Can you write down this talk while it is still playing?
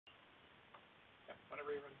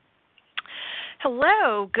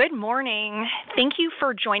Hello, good morning. Thank you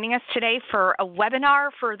for joining us today for a webinar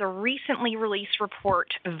for the recently released report,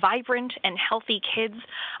 Vibrant and Healthy Kids,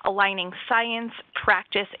 Aligning Science,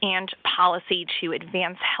 Practice, and Policy to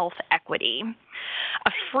Advance Health Equity.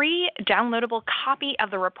 A free downloadable copy of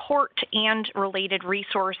the report and related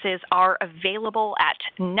resources are available at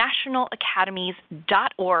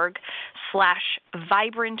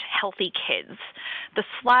nationalacademies.org/vibranthealthykids. The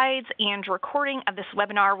slides and recording of this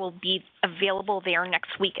webinar will be available there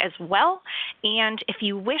next week as well. And if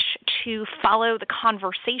you wish to follow the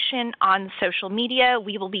conversation on social media,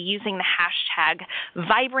 we will be using the hashtag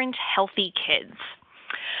 #VibrantHealthyKids.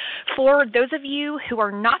 For those of you who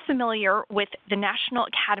are not familiar with the National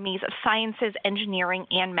Academies of Sciences, Engineering,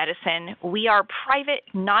 and Medicine, we are private,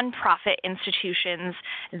 nonprofit institutions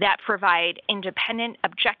that provide independent,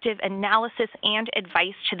 objective analysis and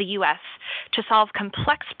advice to the U.S. to solve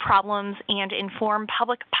complex problems and inform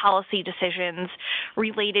public policy decisions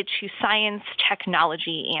related to science,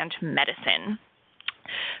 technology, and medicine.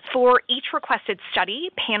 For each requested study,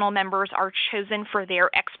 panel members are chosen for their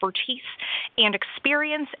expertise and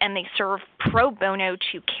experience, and they serve pro bono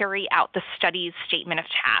to carry out the study's statement of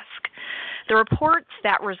task. The reports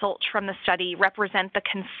that result from the study represent the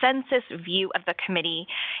consensus view of the committee,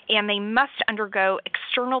 and they must undergo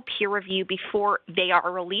external peer review before they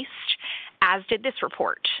are released, as did this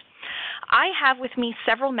report. I have with me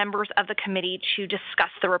several members of the committee to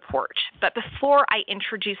discuss the report, but before I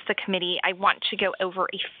introduce the committee, I want to go over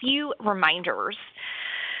a few reminders.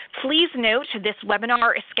 Please note this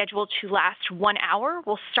webinar is scheduled to last 1 hour.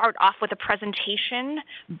 We'll start off with a presentation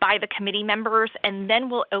by the committee members, and then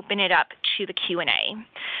we'll open it up to the Q&A.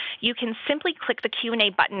 You can simply click the Q&A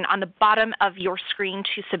button on the bottom of your screen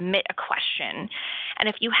to submit a question. And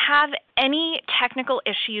if you have any technical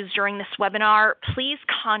issues during this webinar, please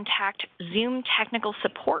contact Zoom technical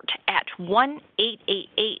support at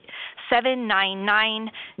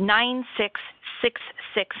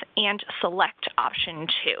 1-888-799-9666 and select option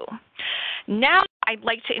 2. Now I'd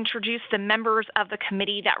like to introduce the members of the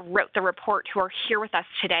committee that wrote the report who are here with us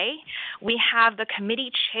today. We have the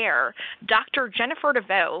committee chair, Dr. Jennifer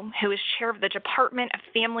DeVoe, who is chair of the Department of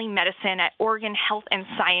Family Medicine at Oregon Health and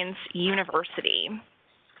Science University.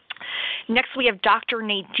 Next, we have Dr.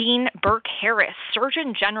 Nadine Burke-Harris,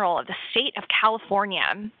 Surgeon General of the State of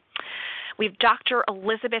California. We have Dr.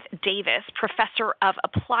 Elizabeth Davis, Professor of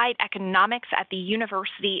Applied Economics at the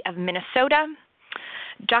University of Minnesota.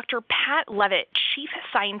 Dr. Pat Levitt, Chief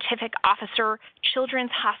Scientific Officer,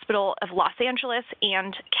 Children's Hospital of Los Angeles,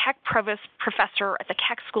 and Keck Provost Professor at the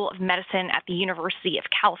Keck School of Medicine at the University of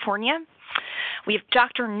California. We have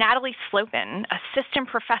Dr. Natalie Slopin, Assistant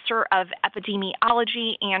Professor of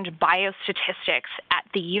Epidemiology and Biostatistics at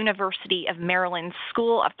the University of Maryland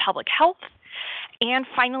School of Public Health. And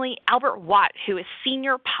finally, Albert Watt, who is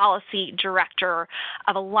Senior Policy Director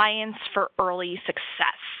of Alliance for Early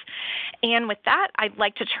Success. And with that, I'd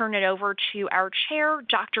like to turn it over to our chair,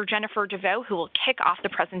 Dr. Jennifer DeVoe, who will kick off the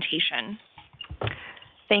presentation.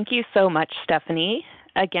 Thank you so much, Stephanie.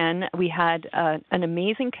 Again, we had an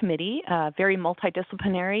amazing committee, very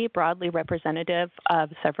multidisciplinary, broadly representative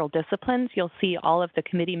of several disciplines. You'll see all of the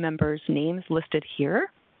committee members' names listed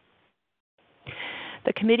here.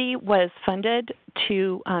 The committee was funded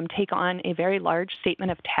to take on a very large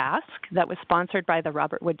statement of task that was sponsored by the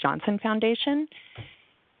Robert Wood Johnson Foundation.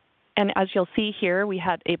 And as you'll see here, we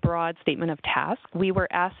had a broad statement of task. We were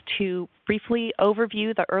asked to briefly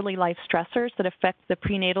overview the early life stressors that affect the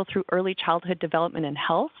prenatal through early childhood development and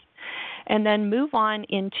health, and then move on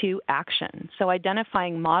into action. So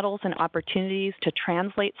identifying models and opportunities to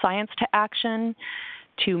translate science to action,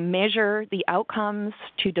 to measure the outcomes,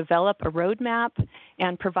 to develop a roadmap,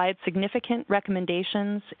 and provide significant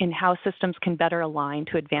recommendations in how systems can better align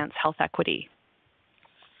to advance health equity.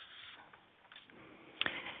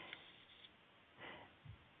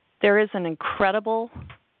 There is an incredible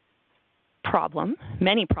problem,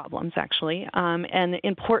 many problems actually, and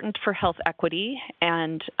important for health equity.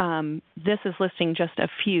 And this is listing just a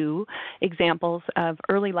few examples of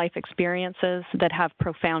early life experiences that have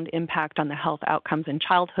profound impact on the health outcomes in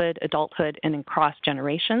childhood, adulthood, and across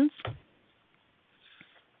generations.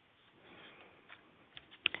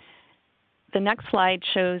 The next slide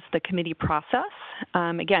shows the committee process.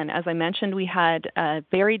 Again, as I mentioned, we had a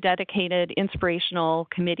very dedicated, inspirational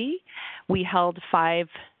committee. We held 5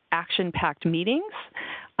 action-packed meetings.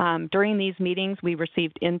 During these meetings, we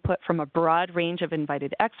received input from a broad range of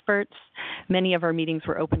invited experts. Many of our meetings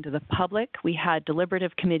were open to the public. We had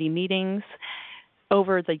deliberative committee meetings.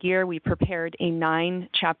 Over the year, we prepared a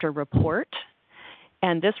 9-chapter report.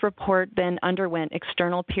 And this report then underwent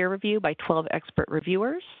external peer review by 12 expert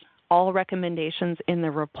reviewers. all recommendations in the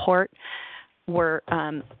report were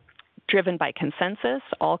driven by consensus.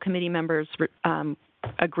 All committee members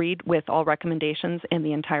agreed with all recommendations in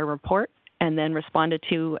the entire report and then responded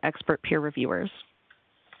to expert peer reviewers.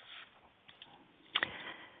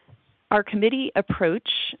 Our committee approach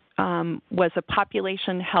was a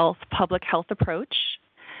population health, public health approach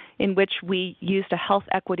in which we used a health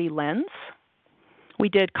equity lens. We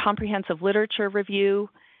did comprehensive literature review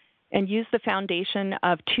and used the foundation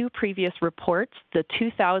of two previous reports, the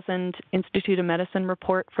 2000 Institute of Medicine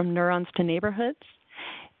report From Neurons to Neighborhoods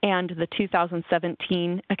and the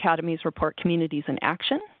 2017 Academy's report Communities in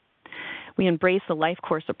Action. We embraced the life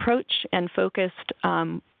course approach and focused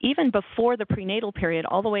even before the prenatal period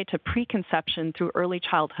all the way to preconception through early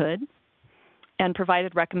childhood and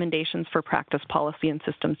provided recommendations for practice, policy, and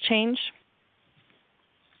systems change.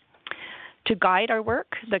 To guide our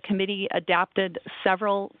work, the committee adapted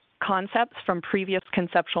several concepts from previous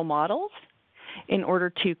conceptual models in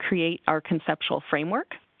order to create our conceptual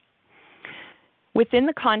framework. Within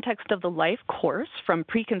the context of the life course from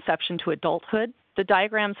preconception to adulthood, the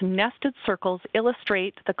diagram's nested circles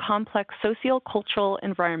illustrate the complex socio-cultural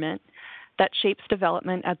environment that shapes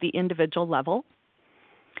development at the individual level.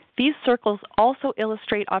 These circles also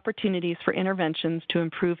illustrate opportunities for interventions to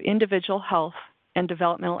improve individual health and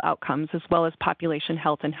developmental outcomes, as well as population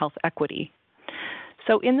health and health equity.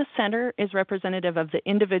 So in the center is representative of the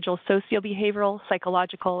individual socio-behavioral,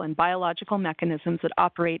 psychological, and biological mechanisms that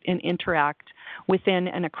operate and interact within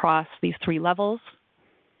and across these three levels.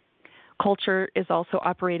 Culture is also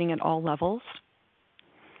operating at all levels.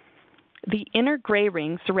 The inner gray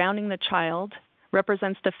ring surrounding the child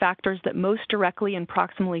represents the factors that most directly and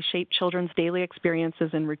proximally shape children's daily experiences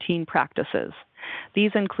and routine practices.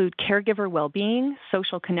 These include caregiver well-being,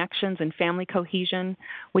 social connections, and family cohesion,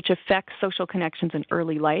 which affects social connections in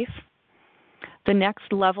early life. The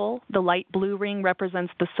next level, the light blue ring,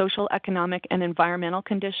 represents the social, economic, and environmental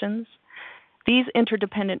conditions. These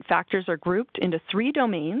interdependent factors are grouped into three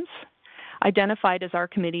domains, identified as our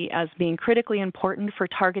committee as being critically important for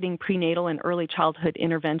targeting prenatal and early childhood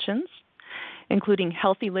interventions, including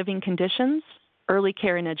healthy living conditions, early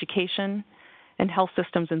care and education, and health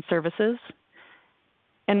systems and services.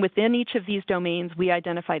 And within each of these domains, we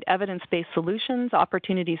identified evidence-based solutions,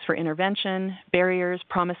 opportunities for intervention, barriers,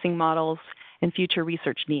 promising models, and future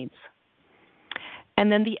research needs. And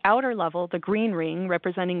then the outer level, the green ring,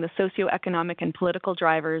 representing the socioeconomic and political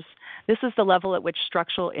drivers, this is the level at which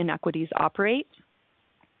structural inequities operate.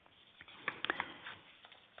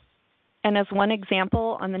 And as one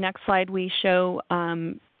example, on the next slide, we show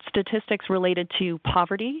statistics related to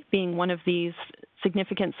poverty being one of these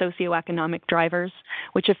significant socioeconomic drivers,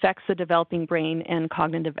 which affects the developing brain and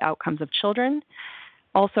cognitive outcomes of children.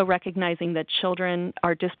 Also recognizing that children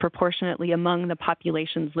are disproportionately among the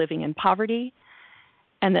populations living in poverty,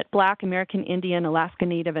 and that Black, American Indian, Alaska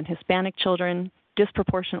Native, and Hispanic children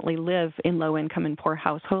disproportionately live in low-income and poor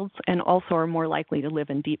households and also are more likely to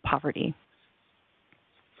live in deep poverty.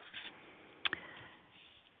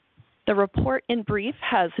 The report in brief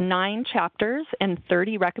has 9 chapters and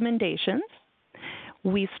 30 recommendations.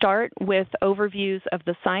 We start with overviews of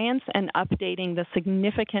the science and updating the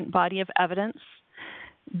significant body of evidence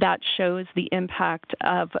that shows the impact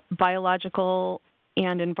of biological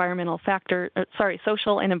and environmental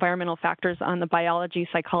social and environmental factors on the biology,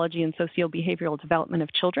 psychology, and socio-behavioral development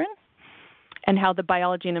of children, and how the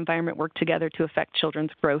biology and environment work together to affect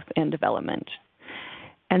children's growth and development.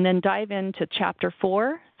 And then dive into chapter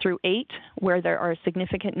 4 through 8, where there are a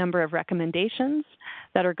significant number of recommendations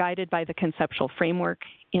that are guided by the conceptual framework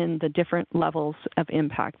in the different levels of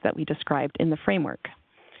impact that we described in the framework.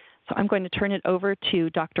 So I'm going to turn it over to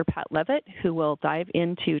Dr. Pat Levitt, who will dive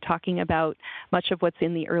into talking about much of what's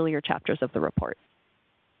in the earlier chapters of the report.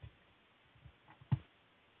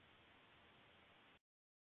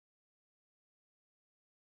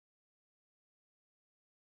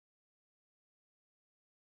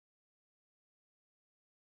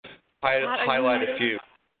 Highlight a few.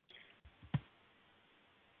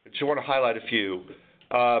 I want to highlight a few.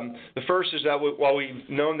 The first is that while we've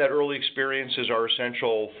known that early experiences are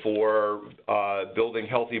essential for building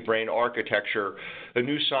healthy brain architecture, the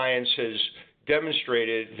new science has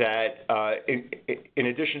demonstrated that in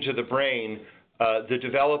addition to the brain, the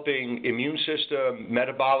developing immune system,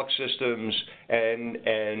 metabolic systems,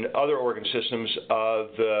 and other organ systems of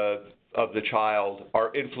the child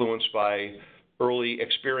are influenced by early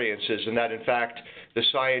experiences, and that in fact the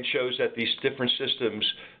science shows that these different systems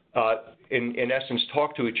in essence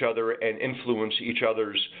talk to each other and influence each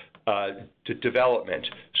other's development,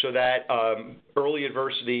 so that early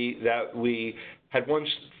adversity that we had once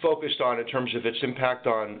focused on in terms of its impact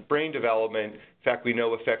on brain development, in fact, we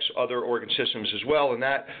know affects other organ systems as well, and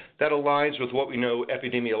that aligns with what we know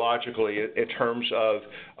epidemiologically in terms of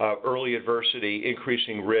early adversity,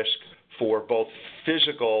 increasing risk for both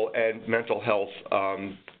physical and mental health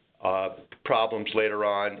problems later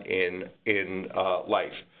on in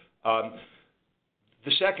life.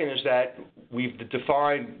 The second is that we've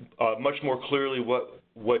defined much more clearly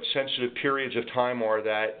what sensitive periods of time are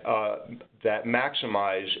that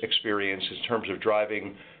maximize experience in terms of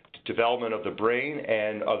driving development of the brain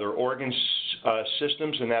and other organ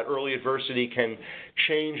systems, and that early adversity can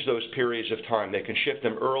change those periods of time. They can shift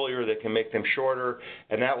them earlier, they can make them shorter,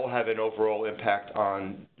 and that will have an overall impact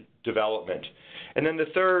on development. And then the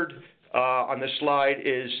third on this slide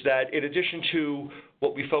is that in addition to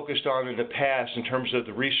what we focused on in the past in terms of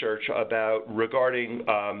the research regarding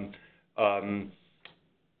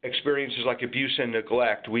experiences like abuse and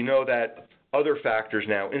neglect, we know that other factors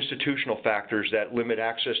now, institutional factors that limit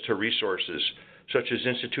access to resources, such as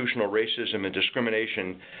institutional racism and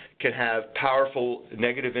discrimination, can have powerful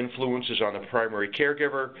negative influences on the primary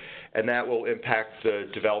caregiver, and that will impact the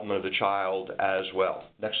development of the child as well.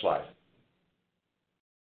 Next slide.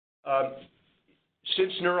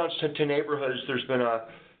 Since Neurons to Neighborhoods, there's been a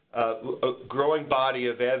growing body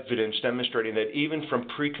of evidence demonstrating that even from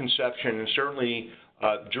preconception and certainly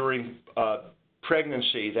during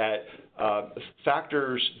pregnancy, that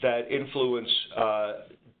factors that influence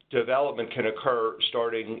development can occur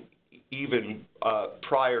starting even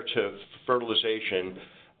prior to fertilization.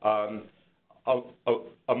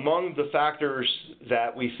 Among the factors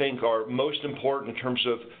that we think are most important in terms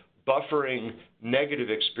of buffering negative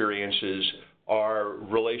experiences are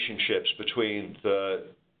relationships between the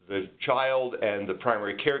child and the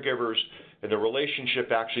primary caregivers, and the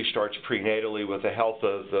relationship actually starts prenatally with the health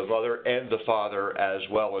of the mother and the father as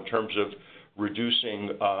well in terms of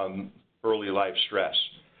reducing early life stress.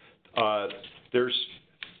 There's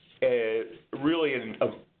really an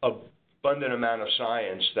abundant amount of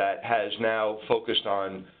science that has now focused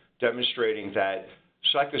on demonstrating that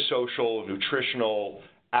psychosocial, nutritional,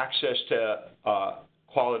 access to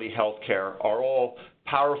quality health care are all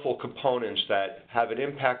powerful components that have an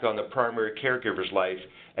impact on the primary caregiver's life,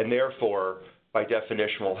 and therefore, by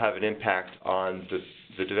definition, will have an impact on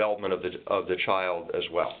the development of the child as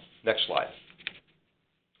well. Next slide.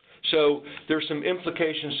 So there's some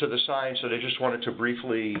implications to the science that I just wanted to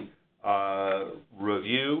briefly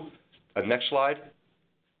review. Next slide.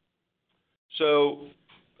 So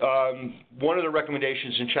one of the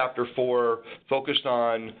recommendations in Chapter 4 focused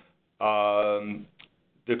on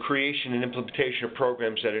the creation and implementation of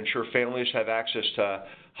programs that ensure families have access to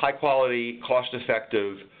high-quality,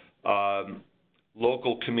 cost-effective,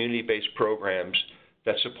 local community-based programs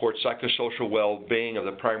that support psychosocial well-being of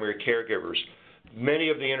the primary caregivers. Many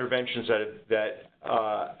of the interventions that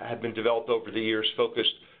have been developed over the years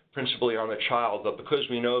focused principally on the child, but because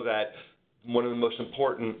we know that one of the most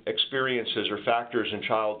important experiences or factors in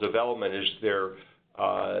child development is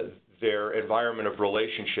their environment of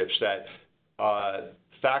relationships, that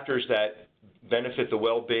factors that benefit the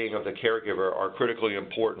well-being of the caregiver are critically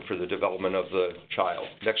important for the development of the child.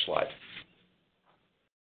 Next slide.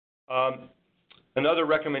 Another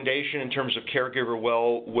recommendation in terms of caregiver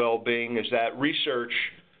well-being is that research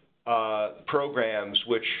programs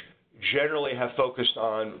which generally have focused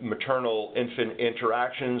on maternal-infant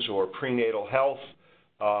interactions or prenatal health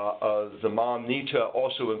of the mom need to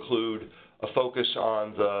also include a focus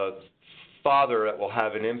on the father that will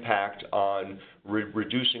have an impact on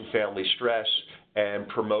reducing family stress and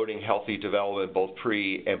promoting healthy development both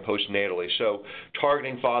pre- and postnatally. So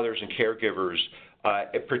targeting fathers and caregivers,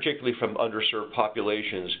 particularly from underserved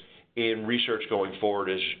populations, in research going forward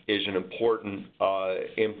is an important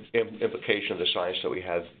implication of the science that we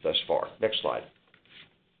have thus far. Next slide.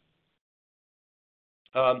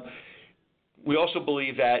 We also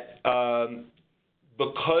believe that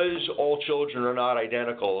because all children are not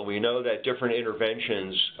identical, and we know that different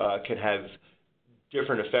interventions can have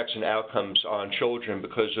different effects and outcomes on children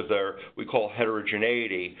because of their, we call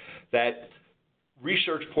heterogeneity, that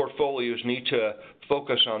research portfolios need to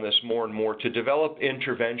focus on this more and more to develop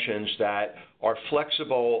interventions that are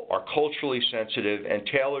flexible, are culturally sensitive, and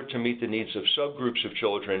tailored to meet the needs of subgroups of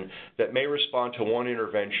children that may respond to one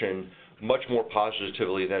intervention much more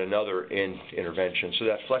positively than another intervention. So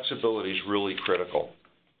that flexibility is really critical.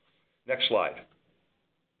 Next slide.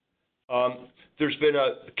 There's been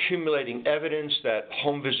accumulating evidence that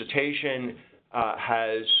home visitation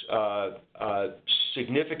has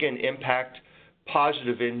significant impact,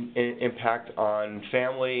 positive impact on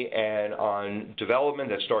family and on development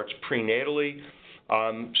that starts prenatally.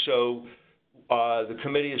 So The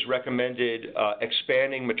committee has recommended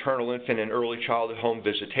expanding maternal, infant, and early childhood home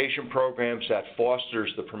visitation programs that fosters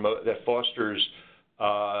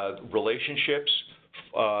relationships,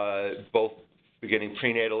 both beginning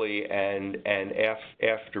prenatally and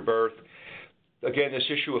after birth. Again, this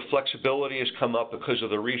issue of flexibility has come up because of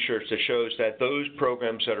the research that shows that those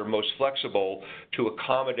programs that are most flexible to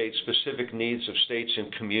accommodate specific needs of states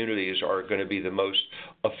and communities are going to be the most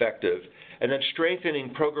effective. And then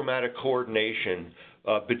strengthening programmatic coordination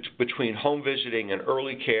between home visiting and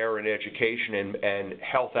early care and education and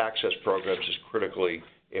health access programs is critically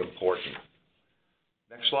important.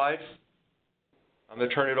 Next slide. I'm going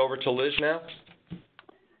to turn it over to Liz now.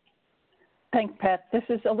 Thanks, Pat. This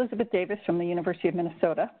is Elizabeth Davis from the University of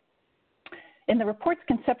Minnesota. In the report's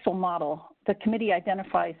conceptual model, the committee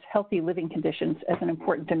identifies healthy living conditions as an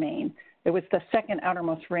important domain. It was the second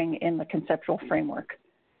outermost ring in the conceptual framework.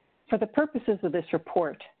 For the purposes of this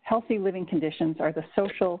report, healthy living conditions are the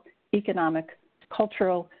social, economic,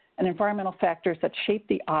 cultural, and environmental factors that shape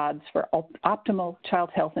the odds for optimal child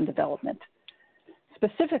health and development.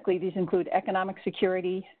 Specifically, these include economic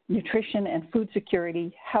security, nutrition and food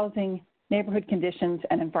security, housing, neighborhood conditions,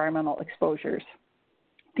 and environmental exposures.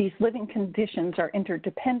 These living conditions are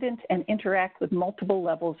interdependent and interact with multiple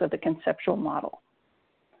levels of the conceptual model.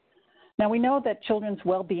 Now, we know that children's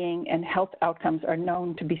well-being and health outcomes are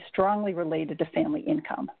known to be strongly related to family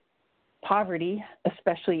income. Poverty,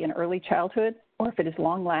 especially in early childhood, or if it is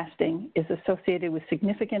long-lasting, is associated with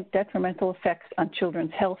significant detrimental effects on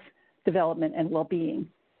children's health, development, and well-being,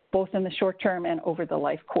 both in the short term and over the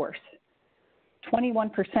life course.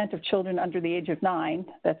 21% of children under the age of 9,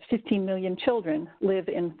 that's 15 million children, live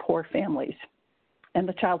in poor families. And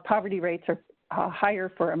the child poverty rates are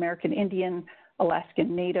higher for American Indian,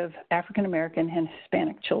 Alaskan Native, African American, and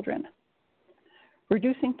Hispanic children.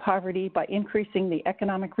 Reducing poverty by increasing the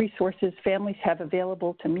economic resources families have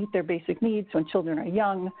available to meet their basic needs when children are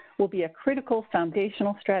young will be a critical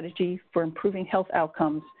foundational strategy for improving health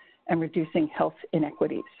outcomes and reducing health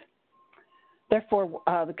inequities. Therefore,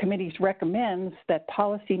 the committee recommends that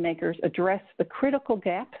policymakers address the critical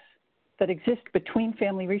gaps that exist between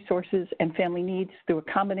family resources and family needs through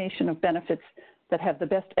a combination of benefits that have the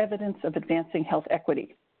best evidence of advancing health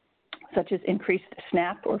equity, such as increased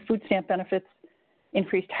SNAP or food stamp benefits,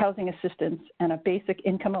 increased housing assistance, and a basic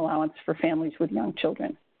income allowance for families with young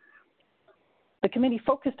children. The committee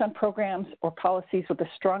focused on programs or policies with the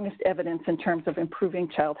strongest evidence in terms of improving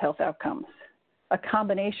child health outcomes. A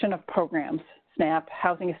combination of programs, SNAP,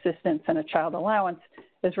 housing assistance, and a child allowance,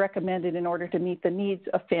 is recommended in order to meet the needs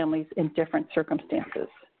of families in different circumstances.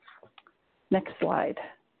 Next slide.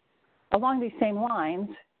 Along these same lines,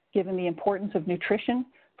 given the importance of nutrition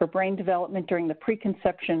for brain development during the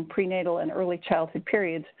preconception, prenatal, and early childhood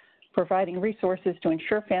periods, providing resources to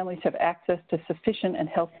ensure families have access to sufficient and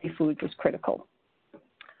healthy foods is critical.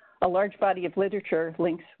 A large body of literature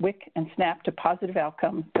links WIC and SNAP to positive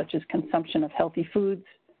outcomes such as consumption of healthy foods,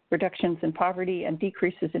 reductions in poverty, and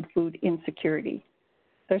decreases in food insecurity.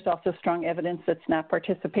 There's also strong evidence that SNAP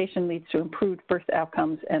participation leads to improved birth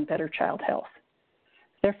outcomes and better child health.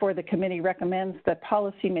 Therefore, the committee recommends that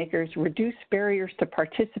policymakers reduce barriers to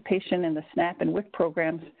participation in the SNAP and WIC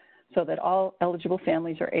programs so that all eligible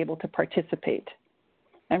families are able to participate.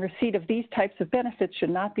 And receipt of these types of benefits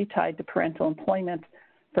should not be tied to parental employment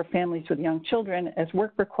for families with young children, as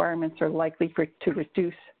work requirements are likely to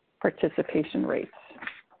reduce participation rates.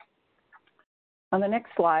 On the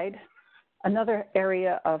next slide, another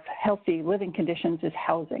area of healthy living conditions is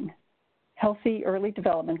housing. Healthy early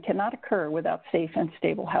development cannot occur without safe and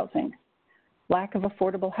stable housing. Lack of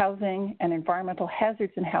affordable housing and environmental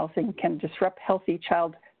hazards in housing can disrupt healthy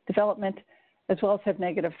child development, as well as have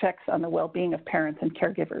negative effects on the well-being of parents and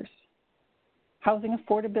caregivers. Housing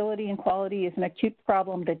affordability and quality is an acute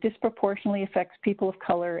problem that disproportionately affects people of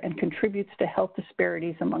color and contributes to health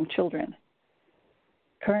disparities among children.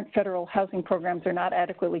 Current federal housing programs are not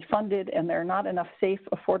adequately funded, and there are not enough safe,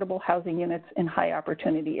 affordable housing units in high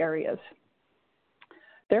opportunity areas.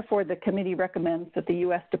 Therefore, the committee recommends that the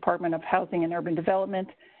U.S. Department of Housing and Urban Development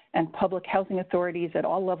and public housing authorities at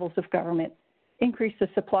all levels of government increase the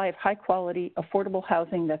supply of high quality, affordable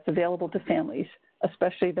housing that's available to families,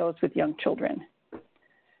 especially those with young children.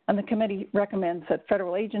 And the committee recommends that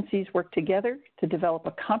federal agencies work together to develop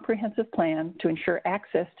a comprehensive plan to ensure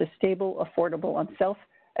access to stable, affordable,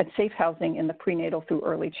 and safe housing in the prenatal through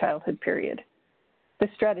early childhood period. This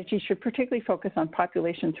strategy should particularly focus on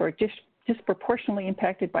populations who are disproportionately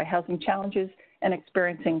impacted by housing challenges and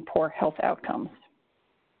experiencing poor health outcomes.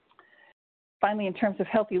 Finally, in terms of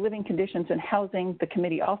healthy living conditions and housing, the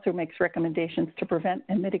committee also makes recommendations to prevent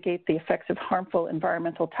and mitigate the effects of harmful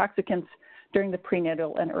environmental toxicants during the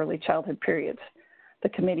prenatal and early childhood periods. The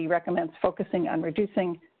committee recommends focusing on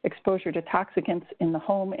reducing exposure to toxicants in the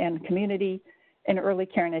home and community, in early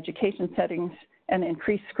care and education settings, and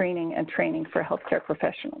increased screening and training for healthcare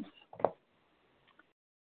professionals.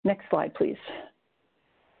 Next slide, please.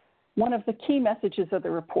 One of the key messages of the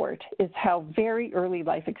report is how very early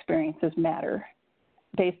life experiences matter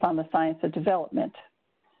based on the science of development.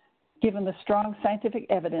 Given the strong scientific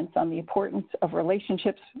evidence on the importance of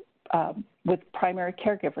relationships with primary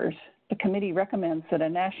caregivers, the committee recommends that a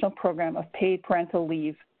national program of paid parental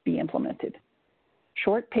leave be implemented.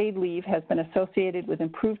 Short paid leave has been associated with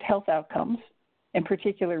improved health outcomes, in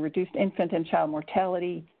particular reduced infant and child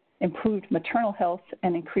mortality, improved maternal health,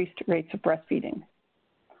 and increased rates of breastfeeding.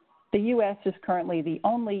 The U.S. is currently the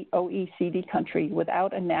only OECD country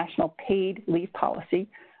without a national paid leave policy,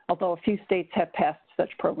 although a few states have passed such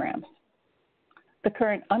programs. The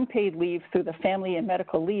current unpaid leave through the Family and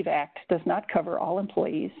Medical Leave Act does not cover all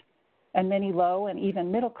employees, and many low and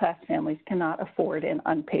even middle-class families cannot afford an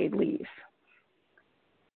unpaid leave.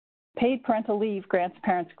 Paid parental leave grants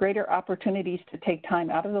parents greater opportunities to take time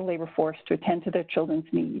out of the labor force to attend to their children's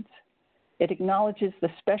needs. It acknowledges the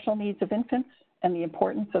special needs of infants and the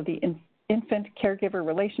importance of the infant-caregiver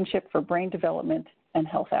relationship for brain development and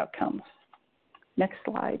health outcomes. Next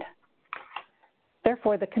slide.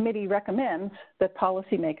 Therefore, the committee recommends that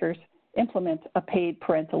policymakers implement a paid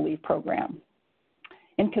parental leave program.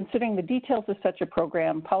 In considering the details of such a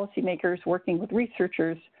program, policymakers working with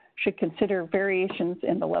researchers should consider variations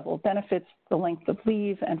in the level of benefits, the length of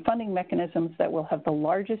leave, and funding mechanisms that will have the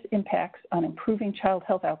largest impacts on improving child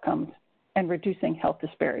health outcomes and reducing health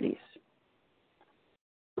disparities.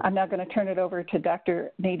 I'm now going to turn it over to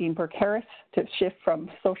Dr. Nadine Burke-Harris to shift from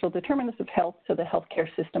social determinants of health to the healthcare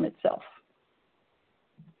system itself.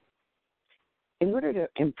 In order to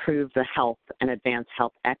improve the health and advance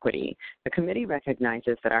health equity, the committee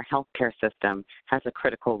recognizes that our healthcare system has a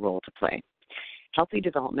critical role to play. Healthy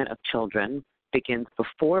development of children begins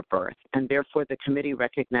before birth, and therefore the committee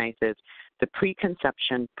recognizes the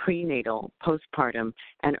preconception, prenatal, postpartum,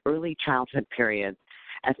 and early childhood periods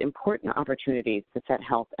as important opportunities to set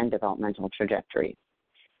health and developmental trajectories.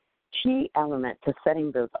 Key elements to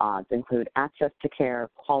setting those odds include access to care,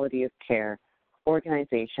 quality of care,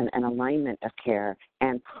 organization and alignment of care,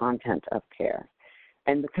 and content of care.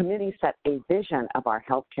 And the committee set a vision of our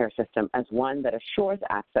healthcare system as one that assures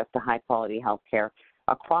access to high-quality healthcare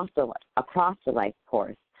across the life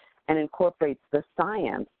course and incorporates the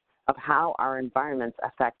science of how our environments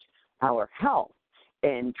affect our health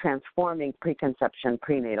in transforming preconception,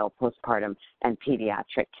 prenatal, postpartum, and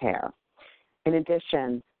pediatric care. In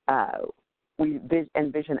addition, we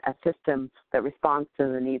envision a system that responds to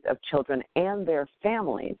the needs of children and their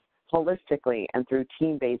families holistically and through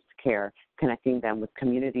team-based care, connecting them with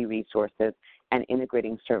community resources and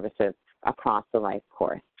integrating services across the life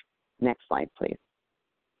course. Next slide, please.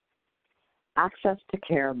 Access to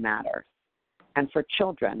care matters. And for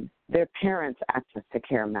children, their parents' access to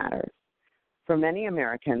care matters. For many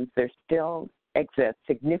Americans, there still exist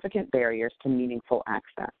significant barriers to meaningful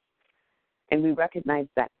access. And we recognize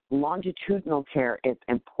that longitudinal care is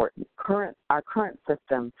important. Our current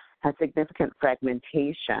system has significant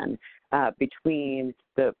fragmentation between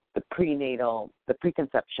the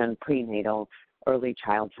preconception, prenatal, early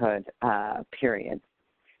childhood periods.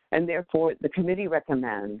 And therefore, the committee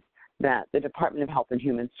recommends that the Department of Health and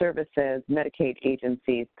Human Services, Medicaid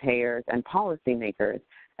agencies, payers, and policymakers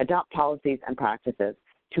adopt policies and practices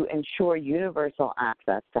to ensure universal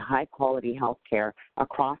access to high-quality health care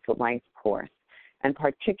across the life course, and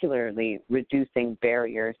particularly reducing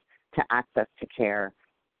barriers to access to care,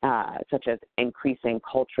 such as increasing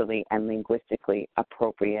culturally and linguistically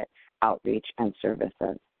appropriate outreach and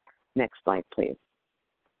services. Next slide, please.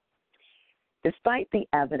 Despite the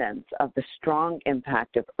evidence of the strong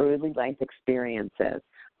impact of early life experiences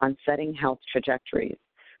on setting health trajectories,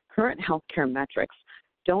 current healthcare metrics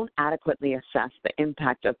don't adequately assess the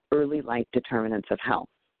impact of early life determinants of health.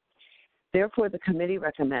 Therefore, the committee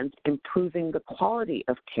recommends improving the quality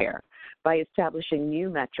of care by establishing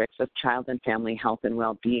new metrics of child and family health and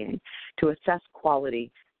well-being to assess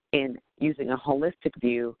quality in using a holistic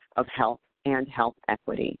view of health and health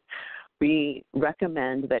equity. We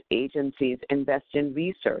recommend that agencies invest in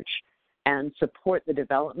research and support the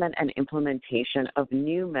development and implementation of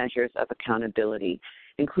new measures of accountability,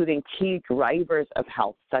 including key drivers of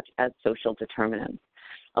health such as social determinants,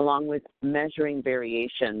 along with measuring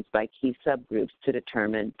variations by key subgroups to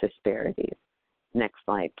determine disparities. Next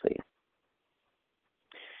slide, please.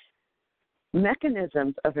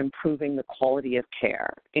 Mechanisms of improving the quality of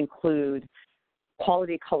care include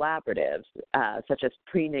quality collaboratives, such as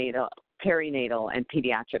perinatal, and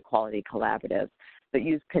pediatric quality collaboratives that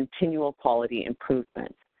use continual quality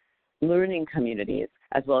improvement, learning communities,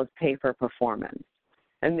 as well as pay for performance.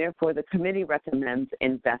 And therefore, the committee recommends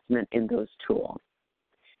investment in those tools.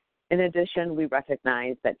 In addition, we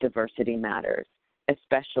recognize that diversity matters,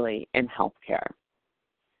 especially in healthcare.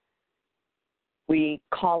 We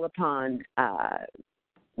call upon the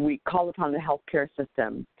healthcare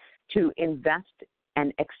system to invest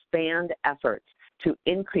and expand efforts to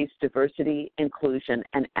increase diversity, inclusion,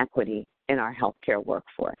 and equity in our healthcare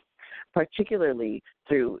workforce, particularly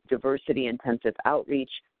through diversity-intensive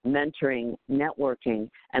outreach, mentoring, networking,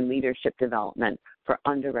 and leadership development for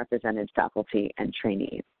underrepresented faculty and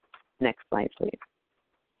trainees. Next slide, please.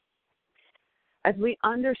 As we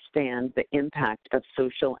understand the impact of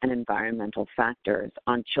social and environmental factors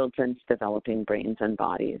on children's developing brains and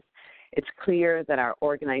bodies, it's clear that our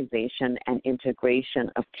organization and integration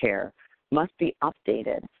of care must be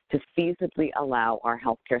updated to feasibly allow our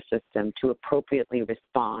healthcare system to appropriately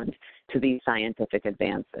respond to these scientific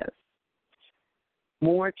advances.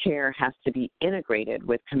 More care has to be integrated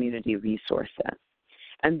with community resources,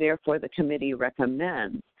 and therefore the committee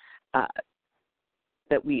recommends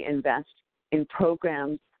that we invest in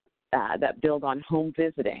programs that build on home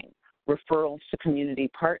visiting, referrals to community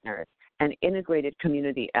partners, and integrated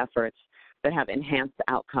community efforts that have enhanced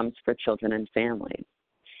outcomes for children and families.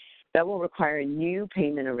 That will require new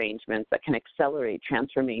payment arrangements that can accelerate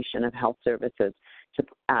transformation of health services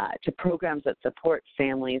to programs that support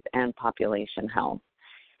families and population health.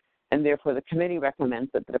 And therefore, the committee recommends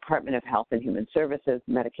that the Department of Health and Human Services,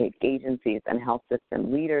 Medicaid agencies, and health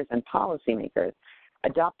system leaders and policymakers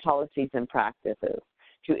adopt policies and practices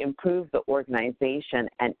to improve the organization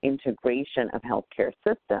and integration of healthcare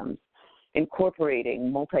systems, incorporating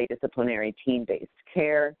multidisciplinary team-based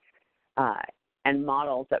care and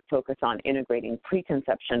models that focus on integrating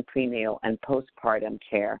preconception, prenatal, and postpartum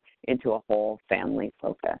care into a whole family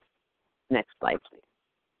focus. Next slide, please.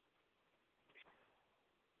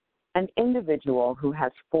 An individual who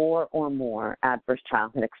has 4 or more adverse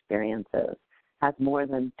childhood experiences has more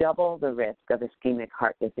than double the risk of ischemic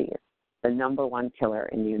heart disease, the #1 killer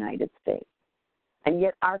in the United States. And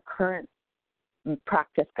yet our current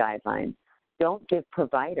practice guidelines don't give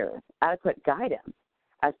providers adequate guidance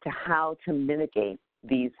as to how to mitigate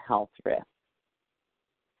these health risks.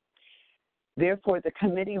 Therefore, the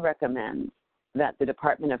committee recommends that the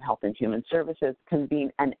Department of Health and Human Services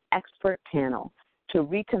convene an expert panel to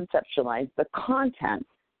reconceptualize the content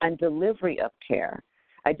and delivery of care,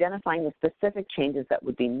 identifying the specific changes that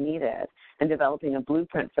would be needed, and developing a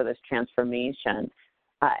blueprint for this transformation,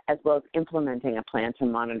 as well as implementing a plan to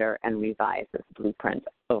monitor and revise this blueprint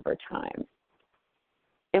over time.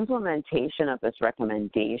 Implementation of this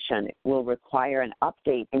recommendation will require an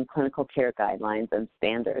update in clinical care guidelines and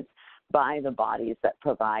standards by the bodies that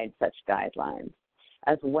provide such guidelines,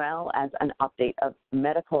 as well as an update of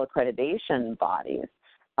medical accreditation bodies,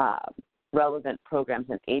 relevant programs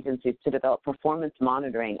and agencies to develop performance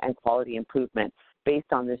monitoring and quality improvement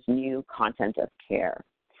based on this new content of care.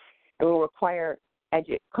 It will require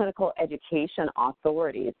clinical education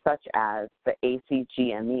authorities such as the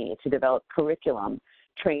ACGME to develop curriculum,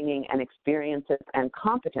 training, and experiences and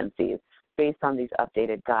competencies based on these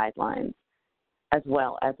updated guidelines, as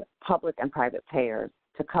well as public and private payers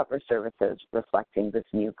to cover services reflecting this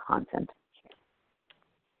new content.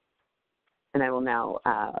 And I will now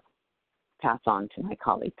pass on to my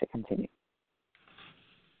colleague to continue.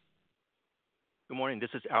 Good morning. This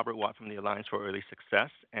is Albert Watt from the Alliance for Early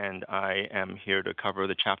Success, and I am here to cover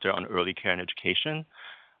the chapter on early care and education.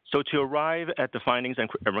 So to arrive at the findings and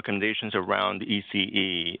recommendations around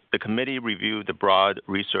ECE, the committee reviewed the broad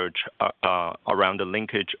research around the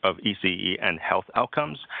linkage of ECE and health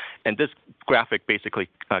outcomes. And this graphic basically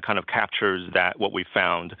kind of captures that what we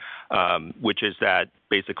found, which is that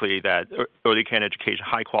basically that early care and education,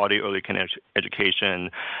 high quality early care and education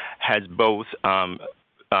has both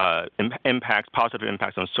positive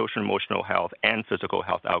impacts on social and emotional health and physical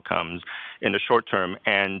health outcomes in the short term.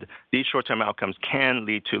 And these short-term outcomes can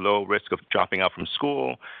lead to low risk of dropping out from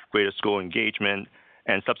school, greater school engagement,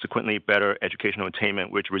 and subsequently better educational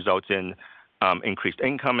attainment, which results in increased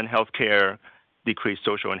income in healthcare, decreased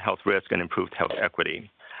social and health risk, and improved health equity.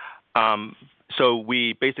 So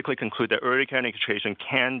we basically conclude that early care and education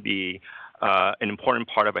can be an important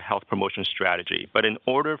part of a health promotion strategy. But in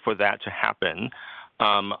order for that to happen,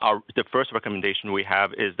 the first recommendation we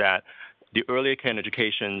have is that the early care and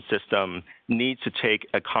education system needs to take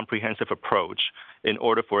a comprehensive approach in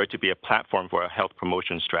order for it to be a platform for a health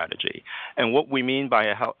promotion strategy. And what we mean by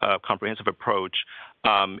a comprehensive approach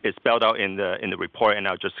is spelled out in the report, and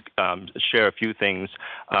I'll just share a few things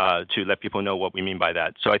to let people know what we mean by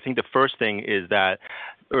that. So I think the first thing is that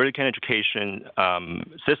early care education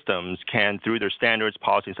systems can, through their standards,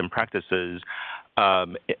 policies, and practices,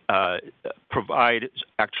 provide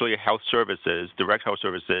actually health services, direct health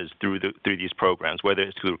services through these programs, whether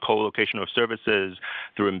it's through co-location of services,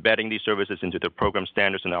 through embedding these services into the program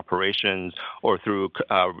standards and operations, or through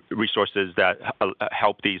resources that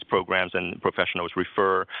help these programs and professionals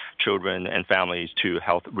refer children and families to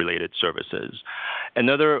health-related services.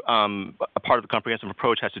 Another part of the comprehensive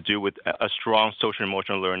approach has to do with a strong social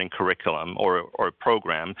emotional learning curriculum or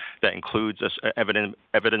program that includes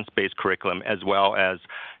evidence-based curriculum as well as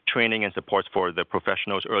training and supports for the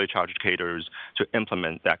professionals, early child educators to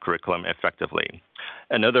implement that curriculum effectively.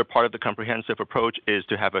 Another part of the comprehensive approach is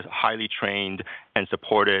to have a highly trained and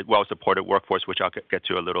supported, well-supported workforce, which I'll get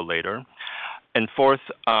to a little later. And fourth,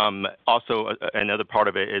 also another part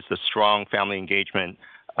of it is the strong family engagement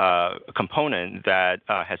component that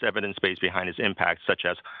has evidence-based behind its impact, such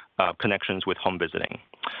as connections with home visiting.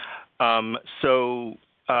 So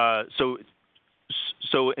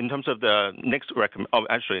in terms of the next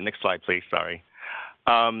next slide, please, sorry.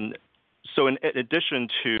 So in addition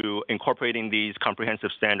to incorporating these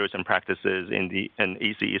comprehensive standards and practices in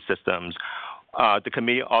ECE systems, the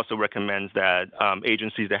committee also recommends that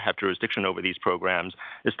agencies that have jurisdiction over these programs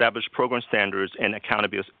establish program standards and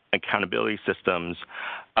accountability systems,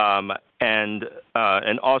 and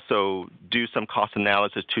also do some cost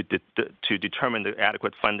analysis to determine the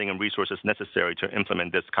adequate funding and resources necessary to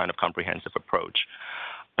implement this kind of comprehensive approach.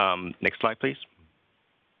 Next slide, please.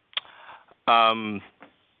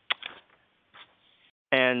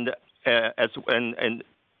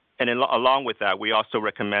 Along with that, we also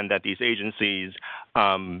recommend that these agencies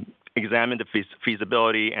examine the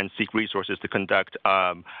feasibility and seek resources to conduct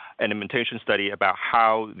an implementation study about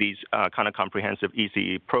how these kind of comprehensive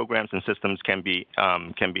ECE programs and systems can be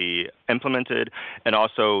implemented, and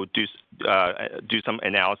also do some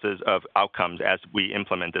analysis of outcomes as we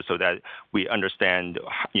implement this, so that we understand,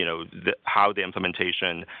 how the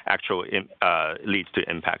implementation actually leads to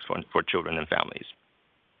impacts for children and families.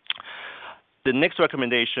 The next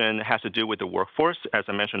recommendation has to do with the workforce, as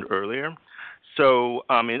I mentioned earlier. So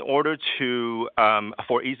in order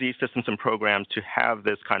for ECE systems and programs to have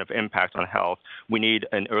this kind of impact on health, we need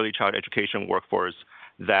an early child education workforce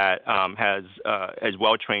that is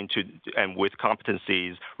well-trained and with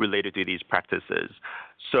competencies related to these practices.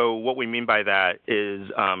 So what we mean by that is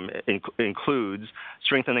includes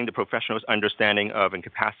strengthening the professionals' understanding of and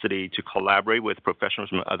capacity to collaborate with professionals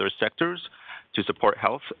from other sectors to support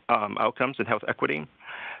health outcomes and health equity,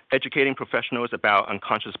 educating professionals about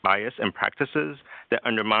unconscious bias and practices that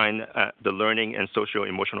undermine the learning and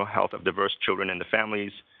socio-emotional health of diverse children and the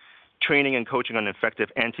families, training and coaching on effective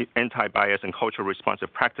anti-bias and culturally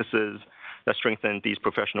responsive practices that strengthen these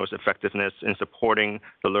professionals' effectiveness in supporting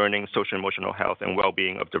the learning, social-emotional health, and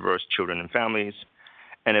well-being of diverse children and families,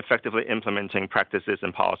 and effectively implementing practices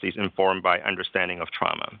and policies informed by understanding of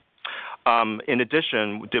trauma. In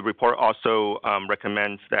addition, the report also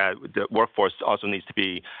recommends that the workforce also needs to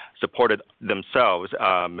be supported themselves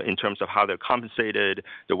in terms of how they're compensated,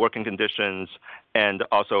 the working conditions, and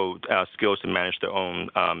also skills to manage their own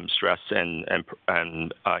stress and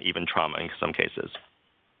even trauma in some cases.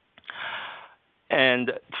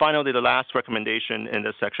 And finally, the last recommendation in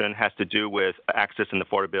this section has to do with access and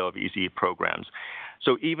affordability of ECE programs.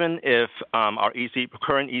 So even if our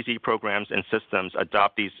current ECE programs and systems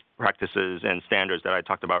adopt these practices and standards that I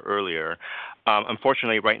talked about earlier,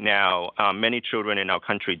 unfortunately right now, many children in our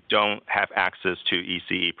country don't have access to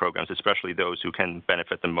ECE programs, especially those who can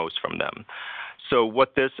benefit the most from them. So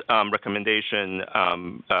what this recommendation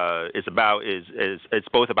is about is it's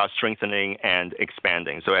both about strengthening and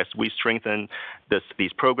expanding. So as we strengthen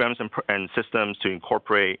these programs and systems to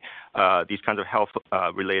incorporate these kinds of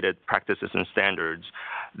health-related practices and standards,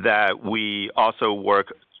 that we also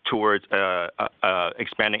work towards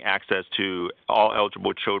expanding access to all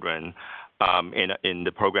eligible children in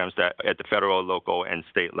the programs that at the federal, local, and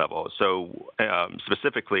state level. So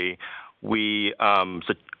specifically, we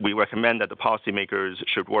recommend that the policymakers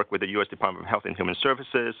should work with the U.S. Department of Health and Human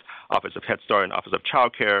Services, Office of Head Start, and Office of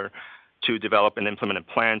Child Care to develop and implement a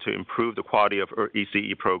plan to improve the quality of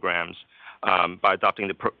ECE programs by adopting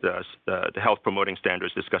the health promoting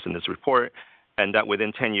standards discussed in this report, and that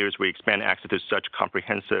within 10 years we expand access to such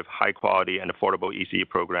comprehensive, high quality, and affordable ECE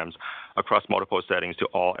programs across multiple settings to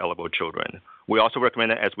all eligible children. We also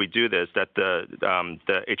recommend that as we do this, that the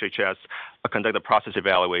HHS conduct a process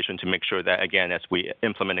evaluation to make sure that, again, as we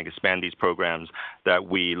implement and expand these programs, that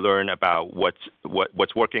we learn about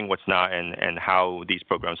what's working, what's not, and how these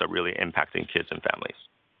programs are really impacting kids and families.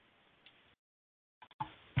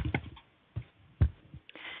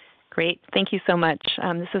 Great. Thank you so much.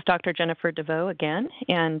 This is Dr. Jennifer DeVoe again,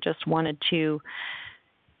 and just wanted to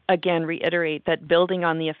again reiterate that building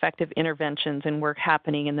on the effective interventions and work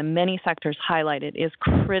happening in the many sectors highlighted is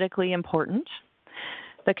critically important.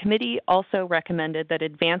 The committee also recommended that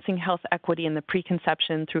advancing health equity in the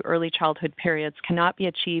preconception through early childhood periods cannot be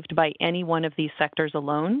achieved by any one of these sectors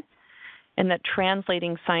alone, and that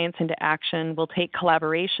translating science into action will take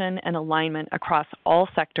collaboration and alignment across all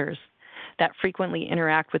sectors that frequently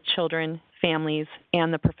interact with children, families,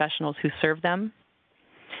 and the professionals who serve them.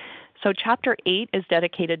 So Chapter 8 is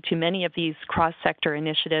dedicated to many of these cross-sector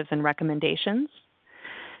initiatives and recommendations,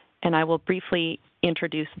 and I will briefly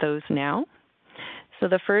introduce those now. So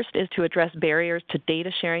the first is to address barriers to data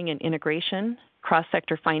sharing and integration,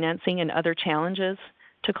 cross-sector financing, and other challenges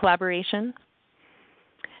to collaboration.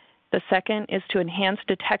 The second is to enhance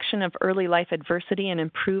detection of early life adversity and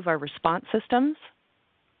improve our response systems.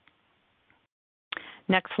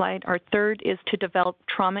 Next slide. Our third is to develop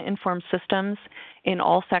trauma-informed systems in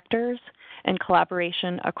all sectors and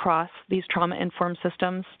collaboration across these trauma-informed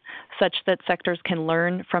systems such that sectors can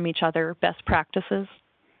learn from each other best practices.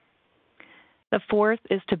 The fourth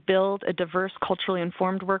is to build a diverse, culturally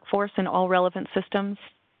informed workforce in all relevant systems.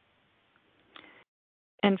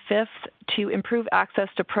 And fifth, to improve access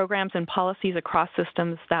to programs and policies across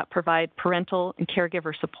systems that provide parental and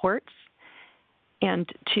caregiver supports, and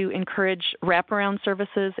to encourage wraparound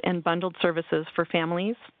services and bundled services for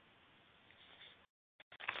families.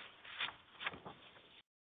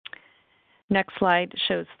 Next slide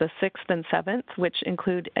shows the sixth and seventh, which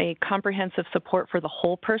include a comprehensive support for the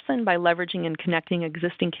whole person by leveraging and connecting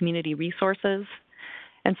existing community resources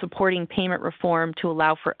and supporting payment reform to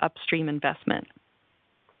allow for upstream investment.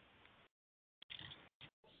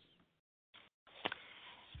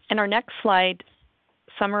 And our next slide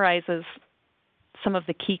summarizes some of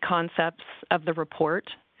the key concepts of the report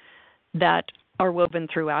that are woven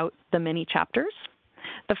throughout the many chapters.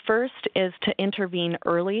 The first is to intervene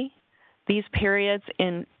early. These periods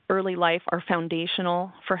in early life are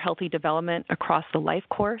foundational for healthy development across the life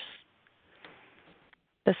course.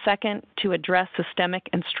 The second, to address systemic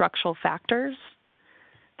and structural factors,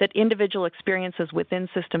 that individual experiences within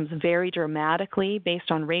systems vary dramatically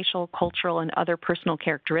based on racial, cultural, and other personal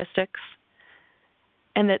characteristics,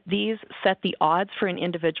 and that these set the odds for an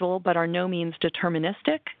individual but are no means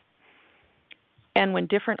deterministic. And when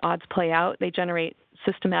different odds play out, they generate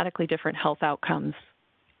systematically different health outcomes.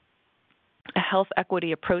 A health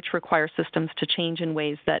equity approach requires systems to change in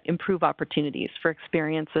ways that improve opportunities for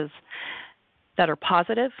experiences that are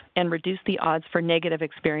positive and reduce the odds for negative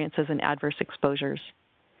experiences and adverse exposures.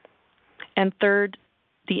 And third,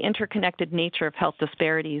 the interconnected nature of health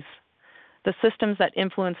disparities. The systems that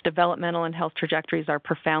influence developmental and health trajectories are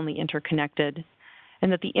profoundly interconnected,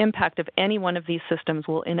 and that the impact of any one of these systems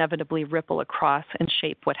will inevitably ripple across and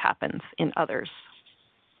shape what happens in others.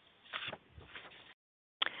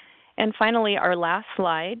 And finally, our last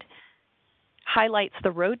slide highlights the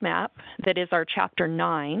roadmap that is our Chapter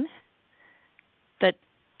 9 that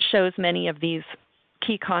shows many of these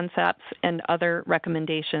key concepts and other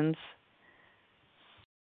recommendations.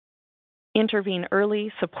 Intervene early,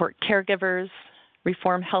 support caregivers,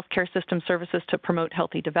 reform healthcare system services to promote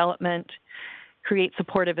healthy development, create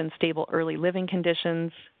supportive and stable early living conditions,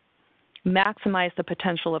 maximize the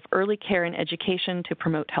potential of early care and education to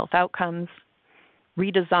promote health outcomes,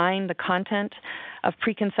 redesign the content of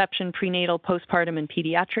preconception, prenatal, postpartum, and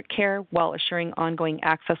pediatric care while assuring ongoing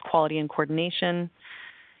access, quality, and coordination,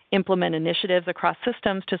 implement initiatives across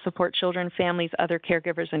systems to support children, families, other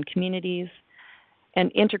caregivers, and communities, and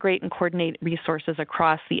integrate and coordinate resources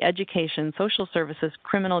across the education, social services,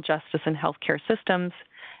 criminal justice, and healthcare systems,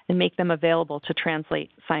 and make them available to translate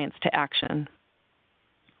science to action.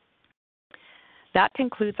 That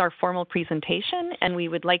concludes our formal presentation, and we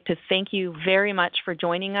would like to thank you very much for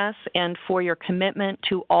joining us and for your commitment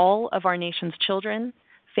to all of our nation's children,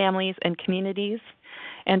 families, and communities,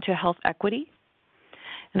 and to health equity.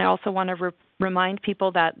 And I also want to remind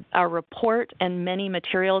people that our report and many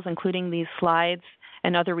materials, including these slides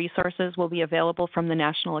and other resources, will be available from the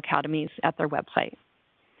National Academies at their website.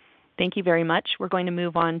 Thank you very much. We're going to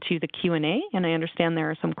move on to the Q&A, and I understand there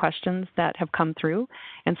are some questions that have come through,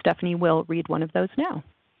 and Stephanie will read one of those now.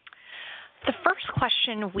 The first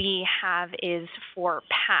question we have is for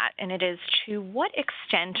Pat, and it is, to what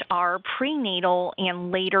extent are prenatal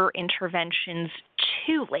and later interventions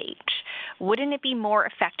too late? Wouldn't it be more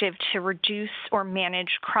effective to reduce or manage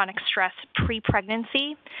chronic stress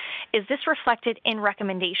pre-pregnancy? Is this reflected in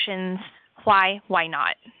recommendations? Why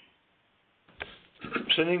not?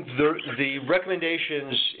 So I think the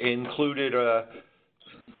recommendations included a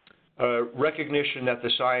recognition that the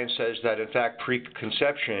science says that, in fact,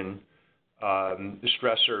 preconception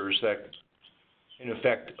stressors that, in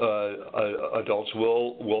effect, adults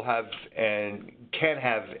will have and can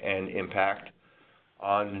have an impact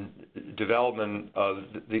on development of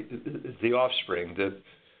the offspring.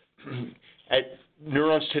 At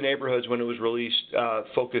Neurons to Neighborhoods, when it was released,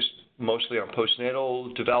 focused mostly on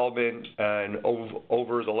postnatal development, and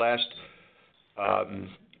over the last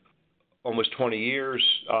almost 20 years,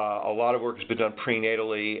 a lot of work has been done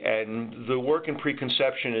prenatally, and the work in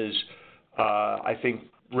preconception is, I think,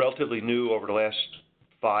 relatively new over the last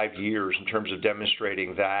 5 years in terms of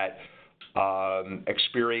demonstrating that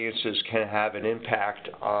experiences can have an impact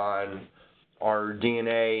on our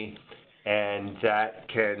DNA, and that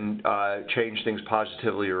can change things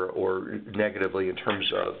positively or negatively in terms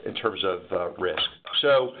of risk.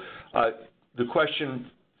 So the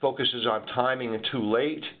question focuses on timing and too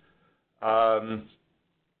late. The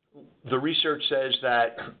research says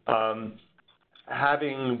that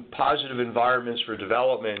having positive environments for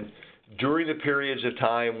development during the periods of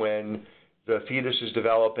time when the fetus is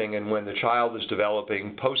developing and when the child is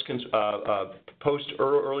developing,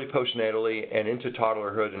 early postnatally and into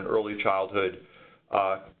toddlerhood and early childhood,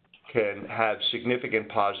 can have significant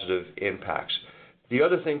positive impacts. The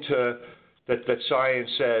other thing that science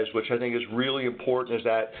says, which I think is really important, is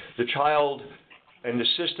that the child and the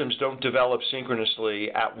systems don't develop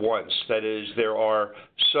synchronously at once. That is, there are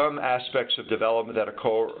some aspects of development that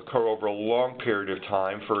occur over a long period of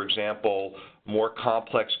time. For example, more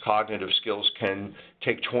complex cognitive skills can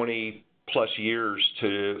take 20 plus years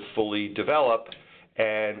to fully develop,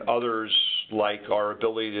 and others, like our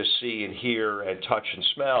ability to see and hear and touch and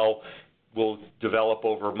smell, will develop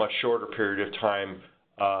over a much shorter period of time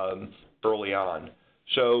early on.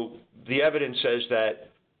 So the evidence says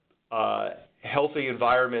that healthy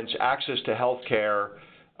environments, access to health care,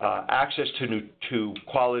 access to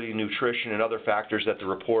quality nutrition and other factors that the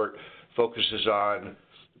report focuses on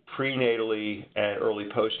prenatally and early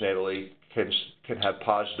postnatally can have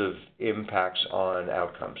positive impacts on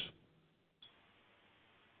outcomes.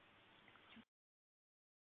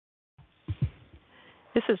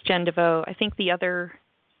 This is Jen DeVoe. I think the other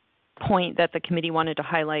point that the committee wanted to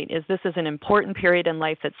highlight is this is an important period in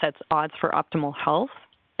life that sets odds for optimal health,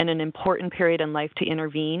 and an important period in life to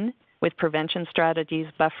intervene with prevention strategies,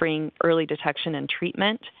 buffering, early detection, and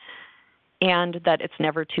treatment, and that it's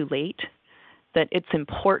never too late, that it's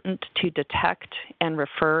important to detect and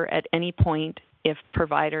refer at any point if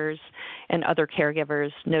providers and other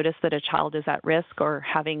caregivers notice that a child is at risk or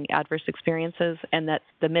having adverse experiences, and that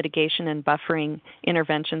the mitigation and buffering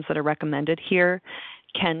interventions that are recommended here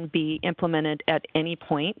can be implemented at any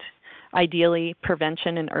point. Ideally,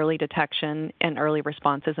 prevention and early detection and early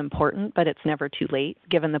response is important, but it's never too late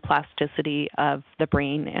given the plasticity of the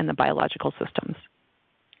brain and the biological systems.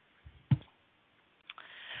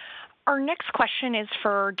 Our next question is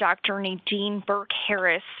for Dr. Nadine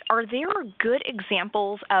Burke-Harris. Are there good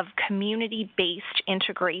examples of community-based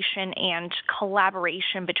integration and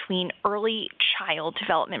collaboration between early child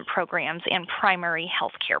development programs and primary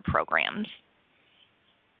health care programs?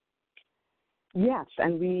 Yes,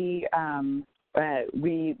 and we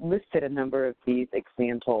listed a number of these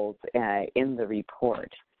examples in the report,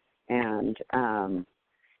 and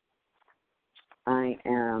I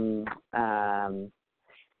am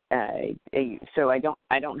so I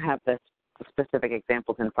don't have the specific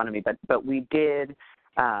examples in front of me, but we did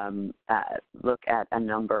look at a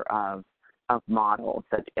number of models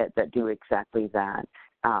that do exactly that,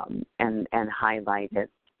 and highlighted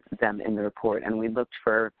them in the report, and we looked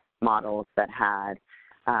for models that had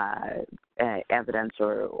evidence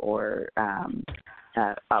or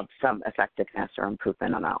of some effectiveness or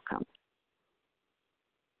improvement on outcomes.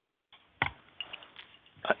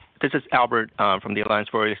 This is Albert from the Alliance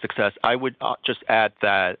for Early Success. I would just add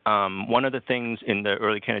that one of the things in the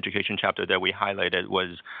early care education chapter that we highlighted was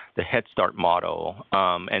the Head Start model,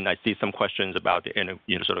 and I see some questions about the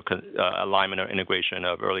alignment or integration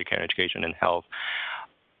of early care education and health.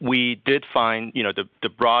 We did find, the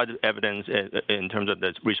broad evidence in terms of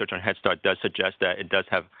the research on Head Start does suggest that it does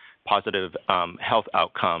have positive health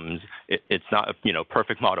outcomes. It's not a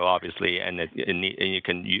perfect model, obviously, and you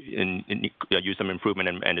can use some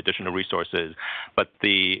improvement and additional resources. But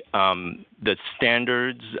the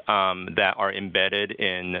standards that are embedded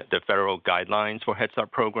in the federal guidelines for Head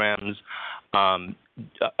Start programs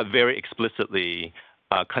very explicitly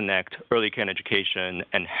connect early care and education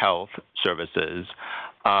and health services,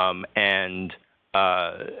 and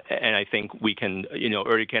I think we can,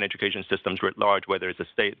 early care and education systems writ large, whether it's a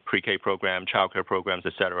state pre-K program, child care programs,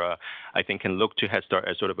 et cetera, I think can look to Head Start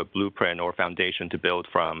as sort of a blueprint or foundation to build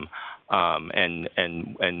from. And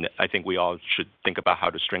I think we all should think about how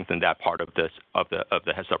to strengthen that part of the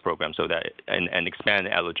Head Start program so that and expand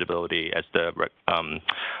eligibility as the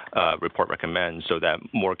report recommends, so that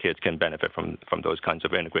more kids can benefit from those kinds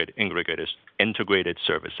of integrated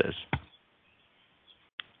services.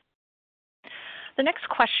 The next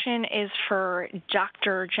question is for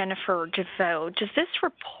Dr. Jennifer DeVoe. Does this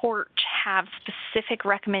report have specific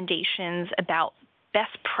recommendations about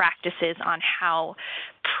best practices on how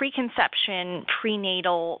preconception,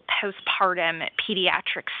 prenatal, postpartum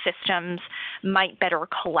pediatric systems might better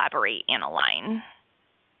collaborate and align?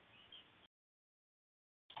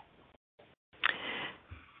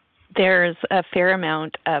 There's a fair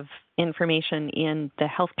amount of information in the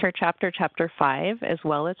healthcare chapter, Chapter 5, as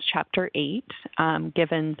well as Chapter 8,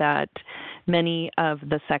 given that many of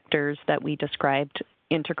the sectors that we described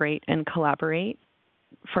integrate and collaborate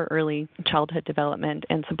for early childhood development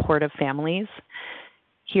and support of families.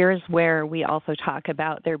 Here's where we also talk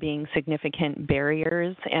about there being significant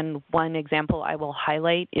barriers, and one example I will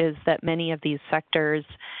highlight is that many of these sectors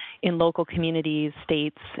in local communities,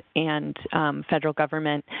 states, and federal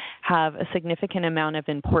government have a significant amount of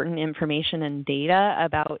important information and data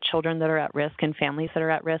about children that are at risk and families that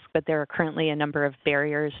are at risk, but there are currently a number of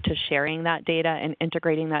barriers to sharing that data and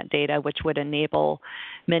integrating that data, which would enable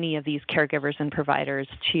many of these caregivers and providers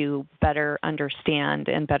to better understand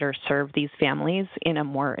and better serve these families in a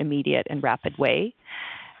more immediate and rapid way.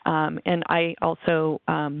 And I also,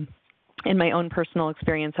 in my own personal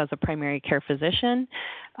experience as a primary care physician,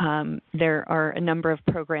 there are a number of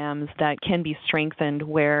programs that can be strengthened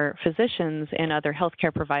where physicians and other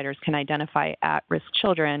healthcare providers can identify at-risk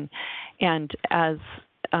children. And as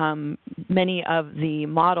many of the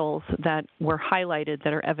models that were highlighted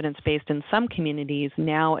that are evidence-based in some communities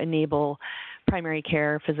now enable primary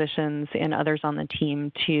care physicians and others on the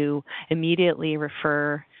team to immediately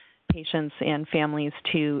refer patients and families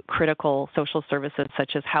to critical social services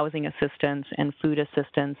such as housing assistance and food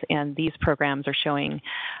assistance, and these programs are showing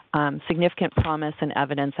significant promise and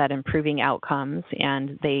evidence at improving outcomes,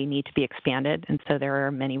 and they need to be expanded. And so there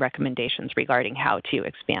are many recommendations regarding how to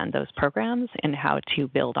expand those programs and how to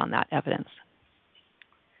build on that evidence.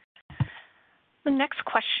 The next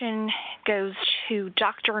question goes to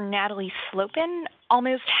Dr. Natalie Slopin.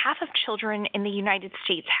 Almost half of children in the United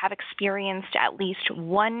States have experienced at least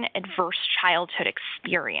one adverse childhood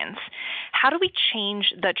experience. How do we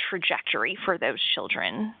change the trajectory for those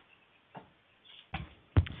children?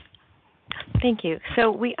 Thank you. So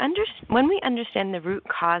when we understand the root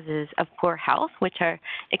causes of poor health, which are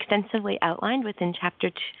extensively outlined within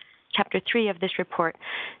Chapter 3 of this report,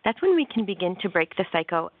 that's when we can begin to break the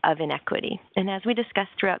cycle of inequity. And as we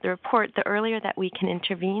discussed throughout the report, the earlier that we can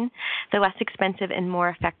intervene, the less expensive and more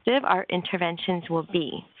effective our interventions will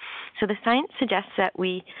be. So the science suggests that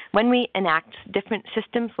when we enact different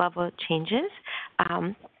systems level changes,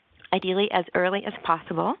 ideally as early as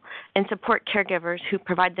possible, and support caregivers who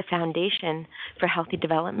provide the foundation for healthy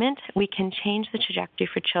development, we can change the trajectory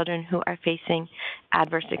for children who are facing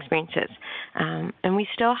adverse experiences. And we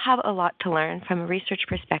still have a lot to learn from a research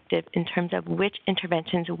perspective in terms of which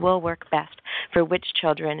interventions will work best for which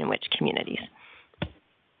children and which communities.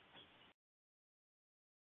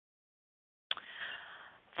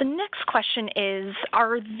 The next question is,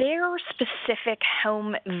 are there specific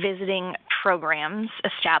home visiting programs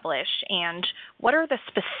established, and what are the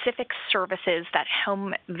specific services that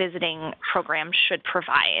home visiting programs should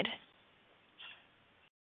provide?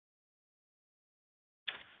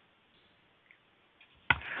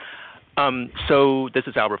 So this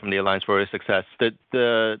is Albert from the Alliance for Early Success.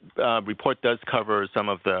 The report does cover some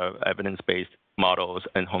of the evidence-based models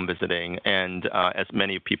and home visiting, and as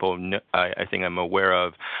many people I think I'm aware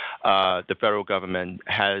of, the federal government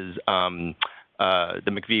has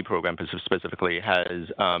the McVie program specifically has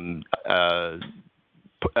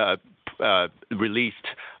released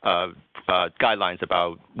guidelines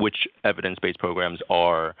about which evidence-based programs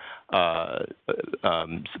are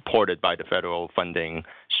supported by the federal funding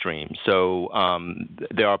stream. So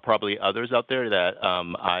there are probably others out there that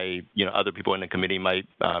other people in the committee might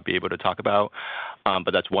be able to talk about,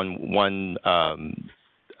 but that's one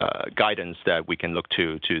guidance that we can look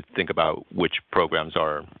to think about which programs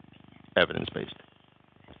are evidence-based.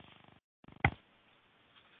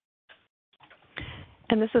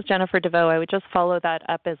 And this is Jennifer DeVoe. I would just follow that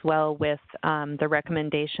up as well with the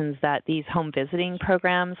recommendations that these home visiting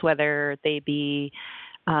programs, whether they be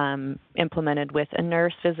implemented with a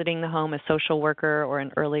nurse visiting the home, a social worker, or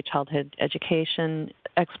an early childhood education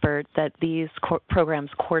expert, that these programs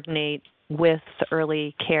coordinate with the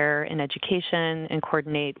early care and education and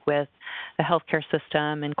coordinate with the healthcare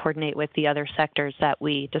system and coordinate with the other sectors that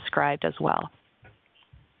we described as well.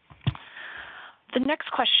 The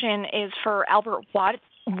next question is for Albert Watt.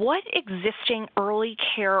 What existing early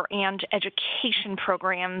care and education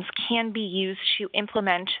programs can be used to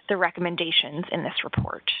implement the recommendations in this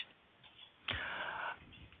report?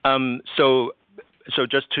 So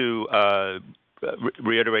just to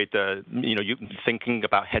reiterate you thinking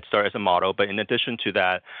about Head Start as a model, but in addition to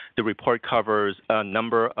that, the report covers a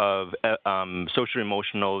number of social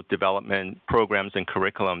emotional development programs and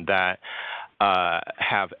curriculum that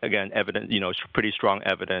have, again, evidence, pretty strong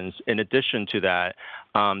evidence. In addition to that,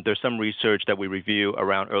 there's some research that we review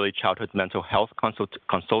around early childhood mental health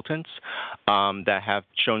consultants that have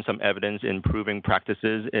shown some evidence in improving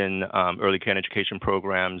practices in early care and education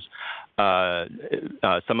programs.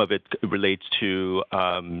 Some of it relates to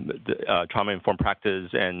the trauma-informed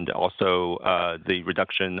practice and also the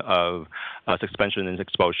reduction of suspension and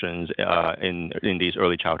expulsions in these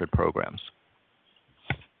early childhood programs.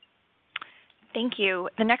 Thank you.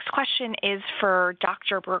 The next question is for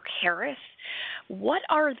Dr. Burke-Harris. What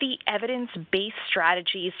are the evidence-based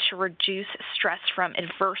strategies to reduce stress from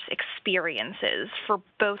adverse experiences for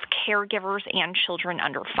both caregivers and children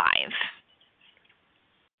under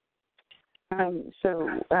 5?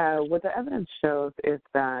 What the evidence shows is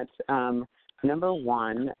that, number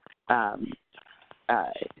one,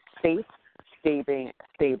 safe,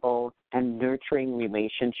 stable, and nurturing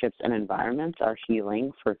relationships and environments are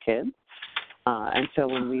healing for kids. And so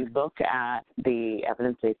when we look at the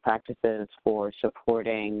evidence-based practices for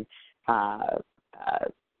supporting,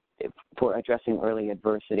 for addressing early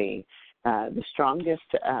adversity, the strongest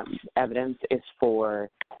evidence is for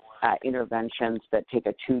interventions that take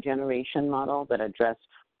a two-generation model that address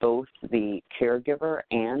both the caregiver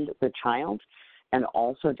and the child, and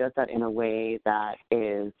also does that in a way that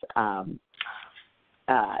is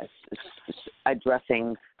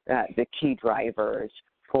addressing the key drivers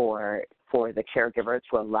for the caregiver,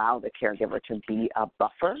 to allow the caregiver to be a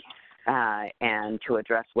buffer and to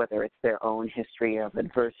address whether it's their own history of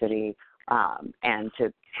adversity and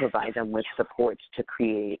to provide them with supports to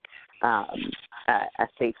create a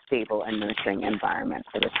safe, stable, and nurturing environment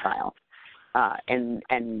for the child.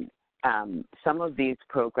 Some of these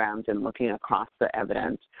programs, in looking across the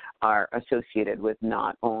evidence, are associated with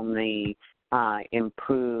not only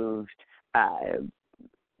improved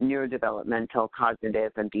neurodevelopmental,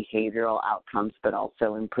 cognitive, and behavioral outcomes, but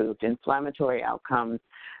also improved inflammatory outcomes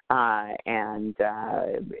and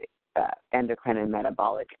endocrine and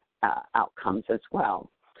metabolic outcomes as well.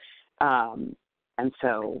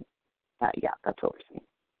 That's what we're seeing.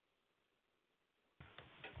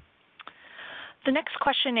 The next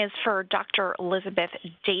question is for Dr. Elizabeth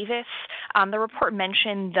Davis. The report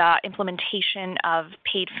mentioned the implementation of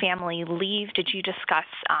paid family leave. Did you discuss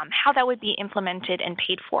how that would be implemented and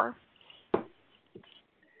paid for?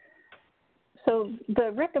 So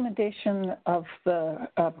the recommendation of the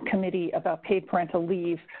committee about paid parental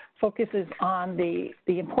leave focuses on the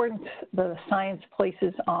importance the science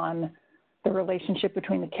places on the relationship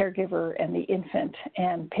between the caregiver and the infant.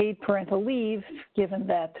 And paid parental leave, given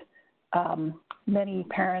that many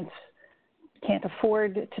parents can't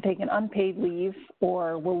afford to take an unpaid leave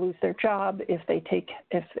or will lose their job if they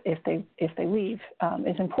leave,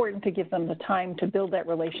 it's important to give them the time to build that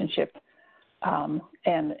relationship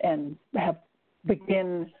and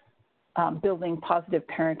begin building positive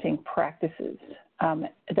parenting practices.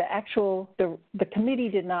 The committee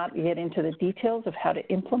did not get into the details of how to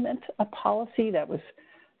implement a policy that was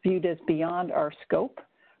viewed as beyond our scope,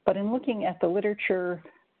 but in looking at the literature,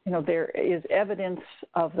 there is evidence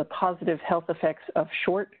of the positive health effects of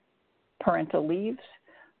short parental leaves,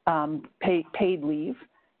 paid leave.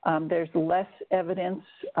 There's less evidence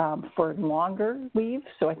for longer leave,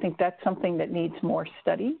 so I think that's something that needs more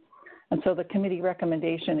study. And so the committee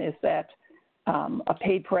recommendation is that a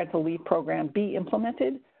paid parental leave program be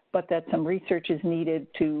implemented, but that some research is needed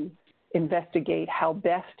to investigate how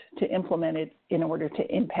best to implement it in order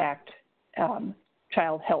to impact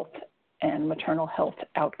child health and maternal health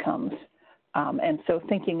outcomes. And so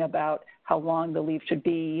thinking about how long the leave should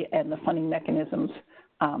be and the funding mechanisms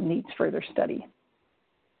needs further study.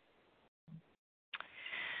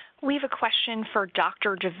 We have a question for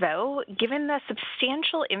Dr. DeVoe. Given the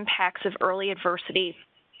substantial impacts of early adversity,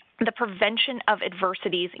 the prevention of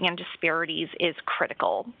adversities and disparities is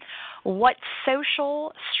critical. What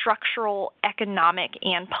social, structural, economic,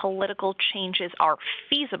 and political changes are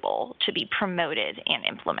feasible to be promoted and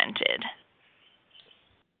implemented?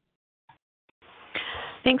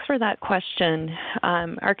 Thanks for that question.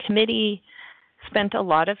 Our committee spent a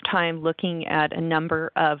lot of time looking at a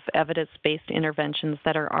number of evidence-based interventions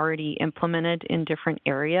that are already implemented in different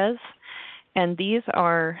areas, and these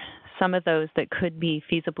are some of those that could be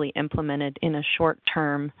feasibly implemented in a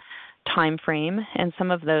short-term time frame, and some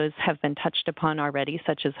of those have been touched upon already,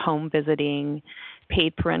 such as home visiting,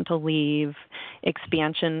 paid parental leave,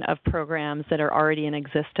 expansion of programs that are already in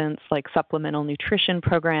existence, like supplemental nutrition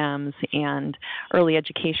programs and early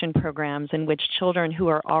education programs, in which children who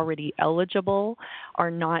are already eligible are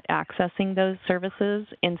not accessing those services.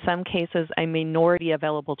 In some cases, a minority of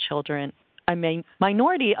eligible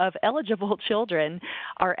children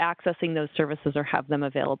are accessing those services or have them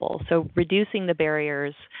available. So reducing the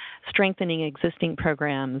barriers, strengthening existing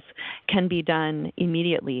programs can be done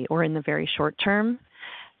immediately or in the very short term.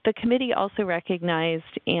 The committee also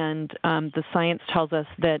recognized, and the science tells us,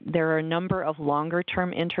 that there are a number of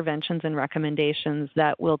longer-term interventions and recommendations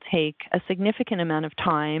that will take a significant amount of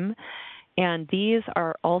time. And these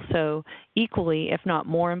are also equally, if not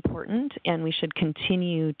more important, and we should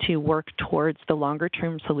continue to work towards the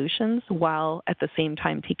longer-term solutions while at the same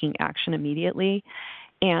time taking action immediately.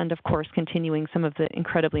 And, of course, continuing some of the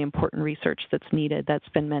incredibly important research that's needed that's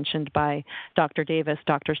been mentioned by Dr. Davis,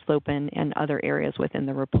 Dr. Slopin, and other areas within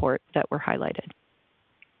the report that were highlighted.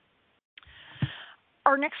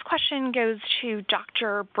 Our next question goes to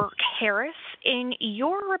Dr. Burke-Harris. In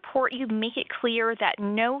your report, you make it clear that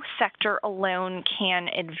no sector alone can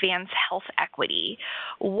advance health equity.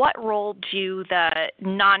 What role do the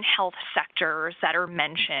non-health sectors that are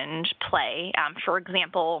mentioned play? For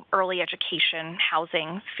example, early education,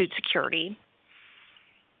 housing, food security?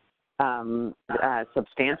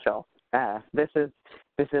 Substantial.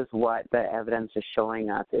 This is what the evidence is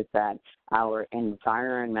showing us, is that our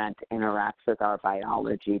environment interacts with our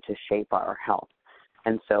biology to shape our health.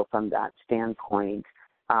 And so from that standpoint,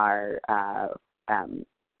 our,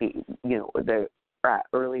 the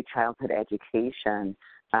early childhood education,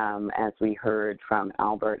 as we heard from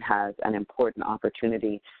Albert, has an important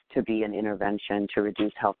opportunity to be an intervention to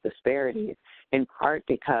reduce health disparities, in part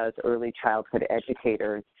because early childhood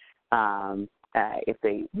educators, if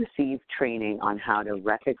they receive training on how to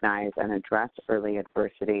recognize and address early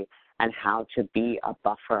adversity and how to be a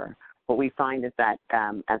buffer, what we find is that,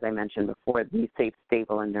 as I mentioned before, these safe,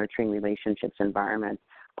 stable, and nurturing relationships environments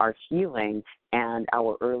are healing, and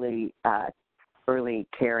our early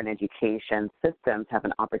care and education systems have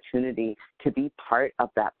an opportunity to be part of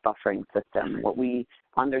that buffering system. What we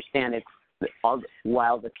understand is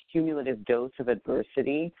while the cumulative dose of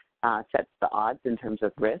adversity sets the odds in terms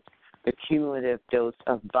of risk, the cumulative dose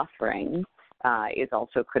of buffering is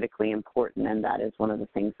also critically important, and that is one of the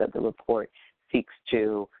things that the report seeks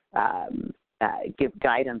to give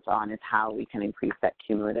guidance on, is how we can increase that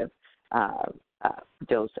cumulative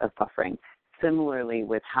dose of buffering. Similarly,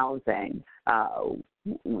 with housing,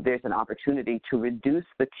 there's an opportunity to reduce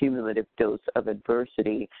the cumulative dose of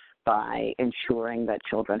adversity by ensuring that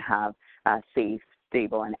children have safe,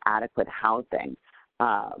 stable, and adequate housing.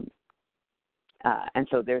 And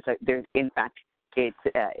so there's in fact, it's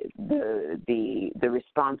the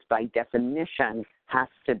response by definition has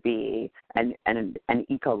to be an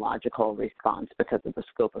ecological response because of the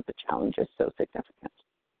scope of the challenge is so significant.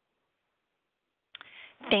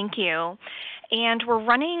 Thank you. And we're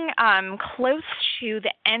running close to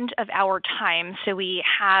the end of our time, so we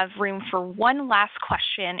have room for one last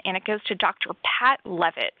question, and it goes to Dr. Pat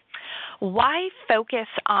Levitt. Why focus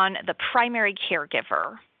on the primary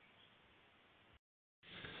caregiver?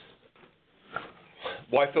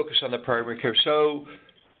 Why focus on the primary care? So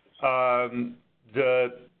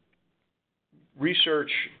the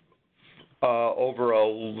research over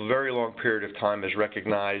a very long period of time has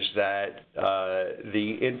recognized that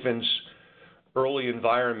the infant's early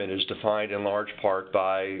environment is defined in large part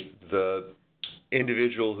by the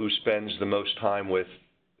individual who spends the most time with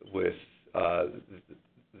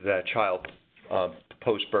that child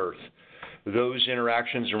post-birth. Those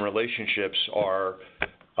interactions and relationships are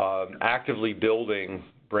actively building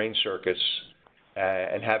brain circuits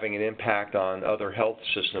and having an impact on other health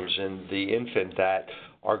systems in the infant that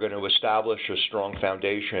are going to establish a strong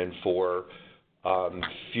foundation for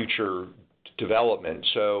future development.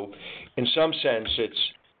 So in some sense,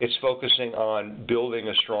 it's focusing on building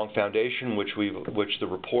a strong foundation, which the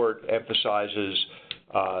report emphasizes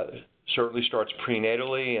certainly starts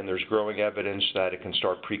prenatally, and there's growing evidence that it can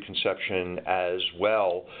start preconception as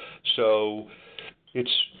well. So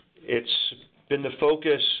it's been the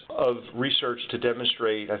focus of research to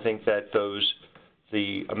demonstrate, I think, that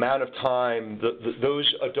the amount of time,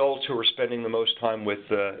 those adults who are spending the most time with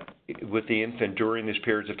the infant during these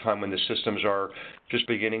periods of time when the systems are just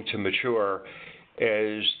beginning to mature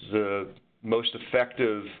is the most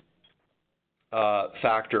effective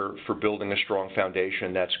factor for building a strong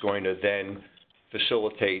foundation that's going to then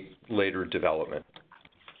facilitate later development.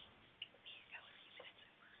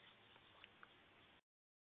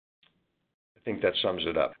 I think that sums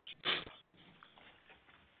it up.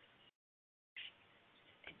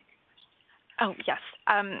 Oh, yes.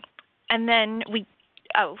 And then we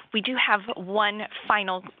do have one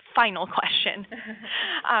final question.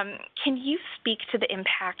 Can you speak to the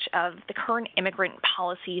impact of the current immigrant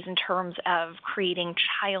policies in terms of creating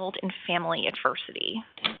child and family adversity?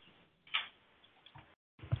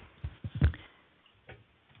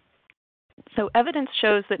 So evidence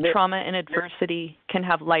shows that trauma and adversity can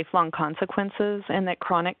have lifelong consequences, and that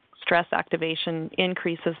chronic stress activation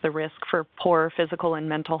increases the risk for poor physical and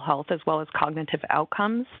mental health as well as cognitive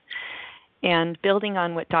outcomes. And building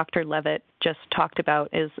on what Dr. Levitt just talked about,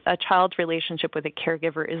 is a child's relationship with a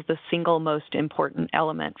caregiver is the single most important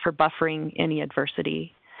element for buffering any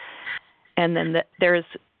adversity. And then there's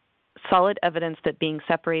solid evidence that being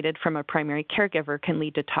separated from a primary caregiver can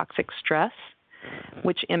lead to toxic stress,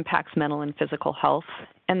 which impacts mental and physical health.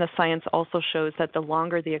 And the science also shows that the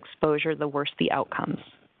longer the exposure, the worse the outcomes.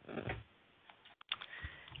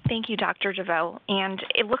 Thank you, Dr. DeVoe. And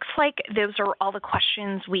it looks like those are all the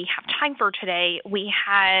questions we have time for today. We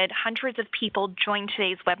had hundreds of people join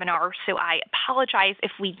today's webinar, so I apologize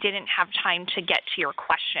if we didn't have time to get to your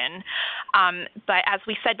question. But as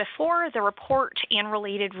we said before, the report and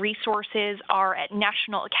related resources are at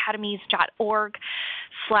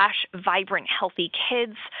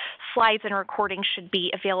nationalacademies.org/vibrant-healthy-kids. Slides and recordings should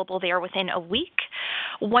be available there within a week.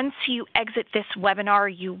 Once you exit this webinar,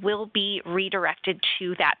 you will be redirected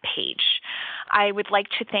to that page. I would like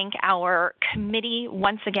to thank our committee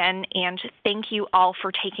once again, and thank you all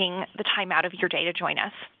for taking the time out of your day to join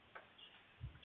us.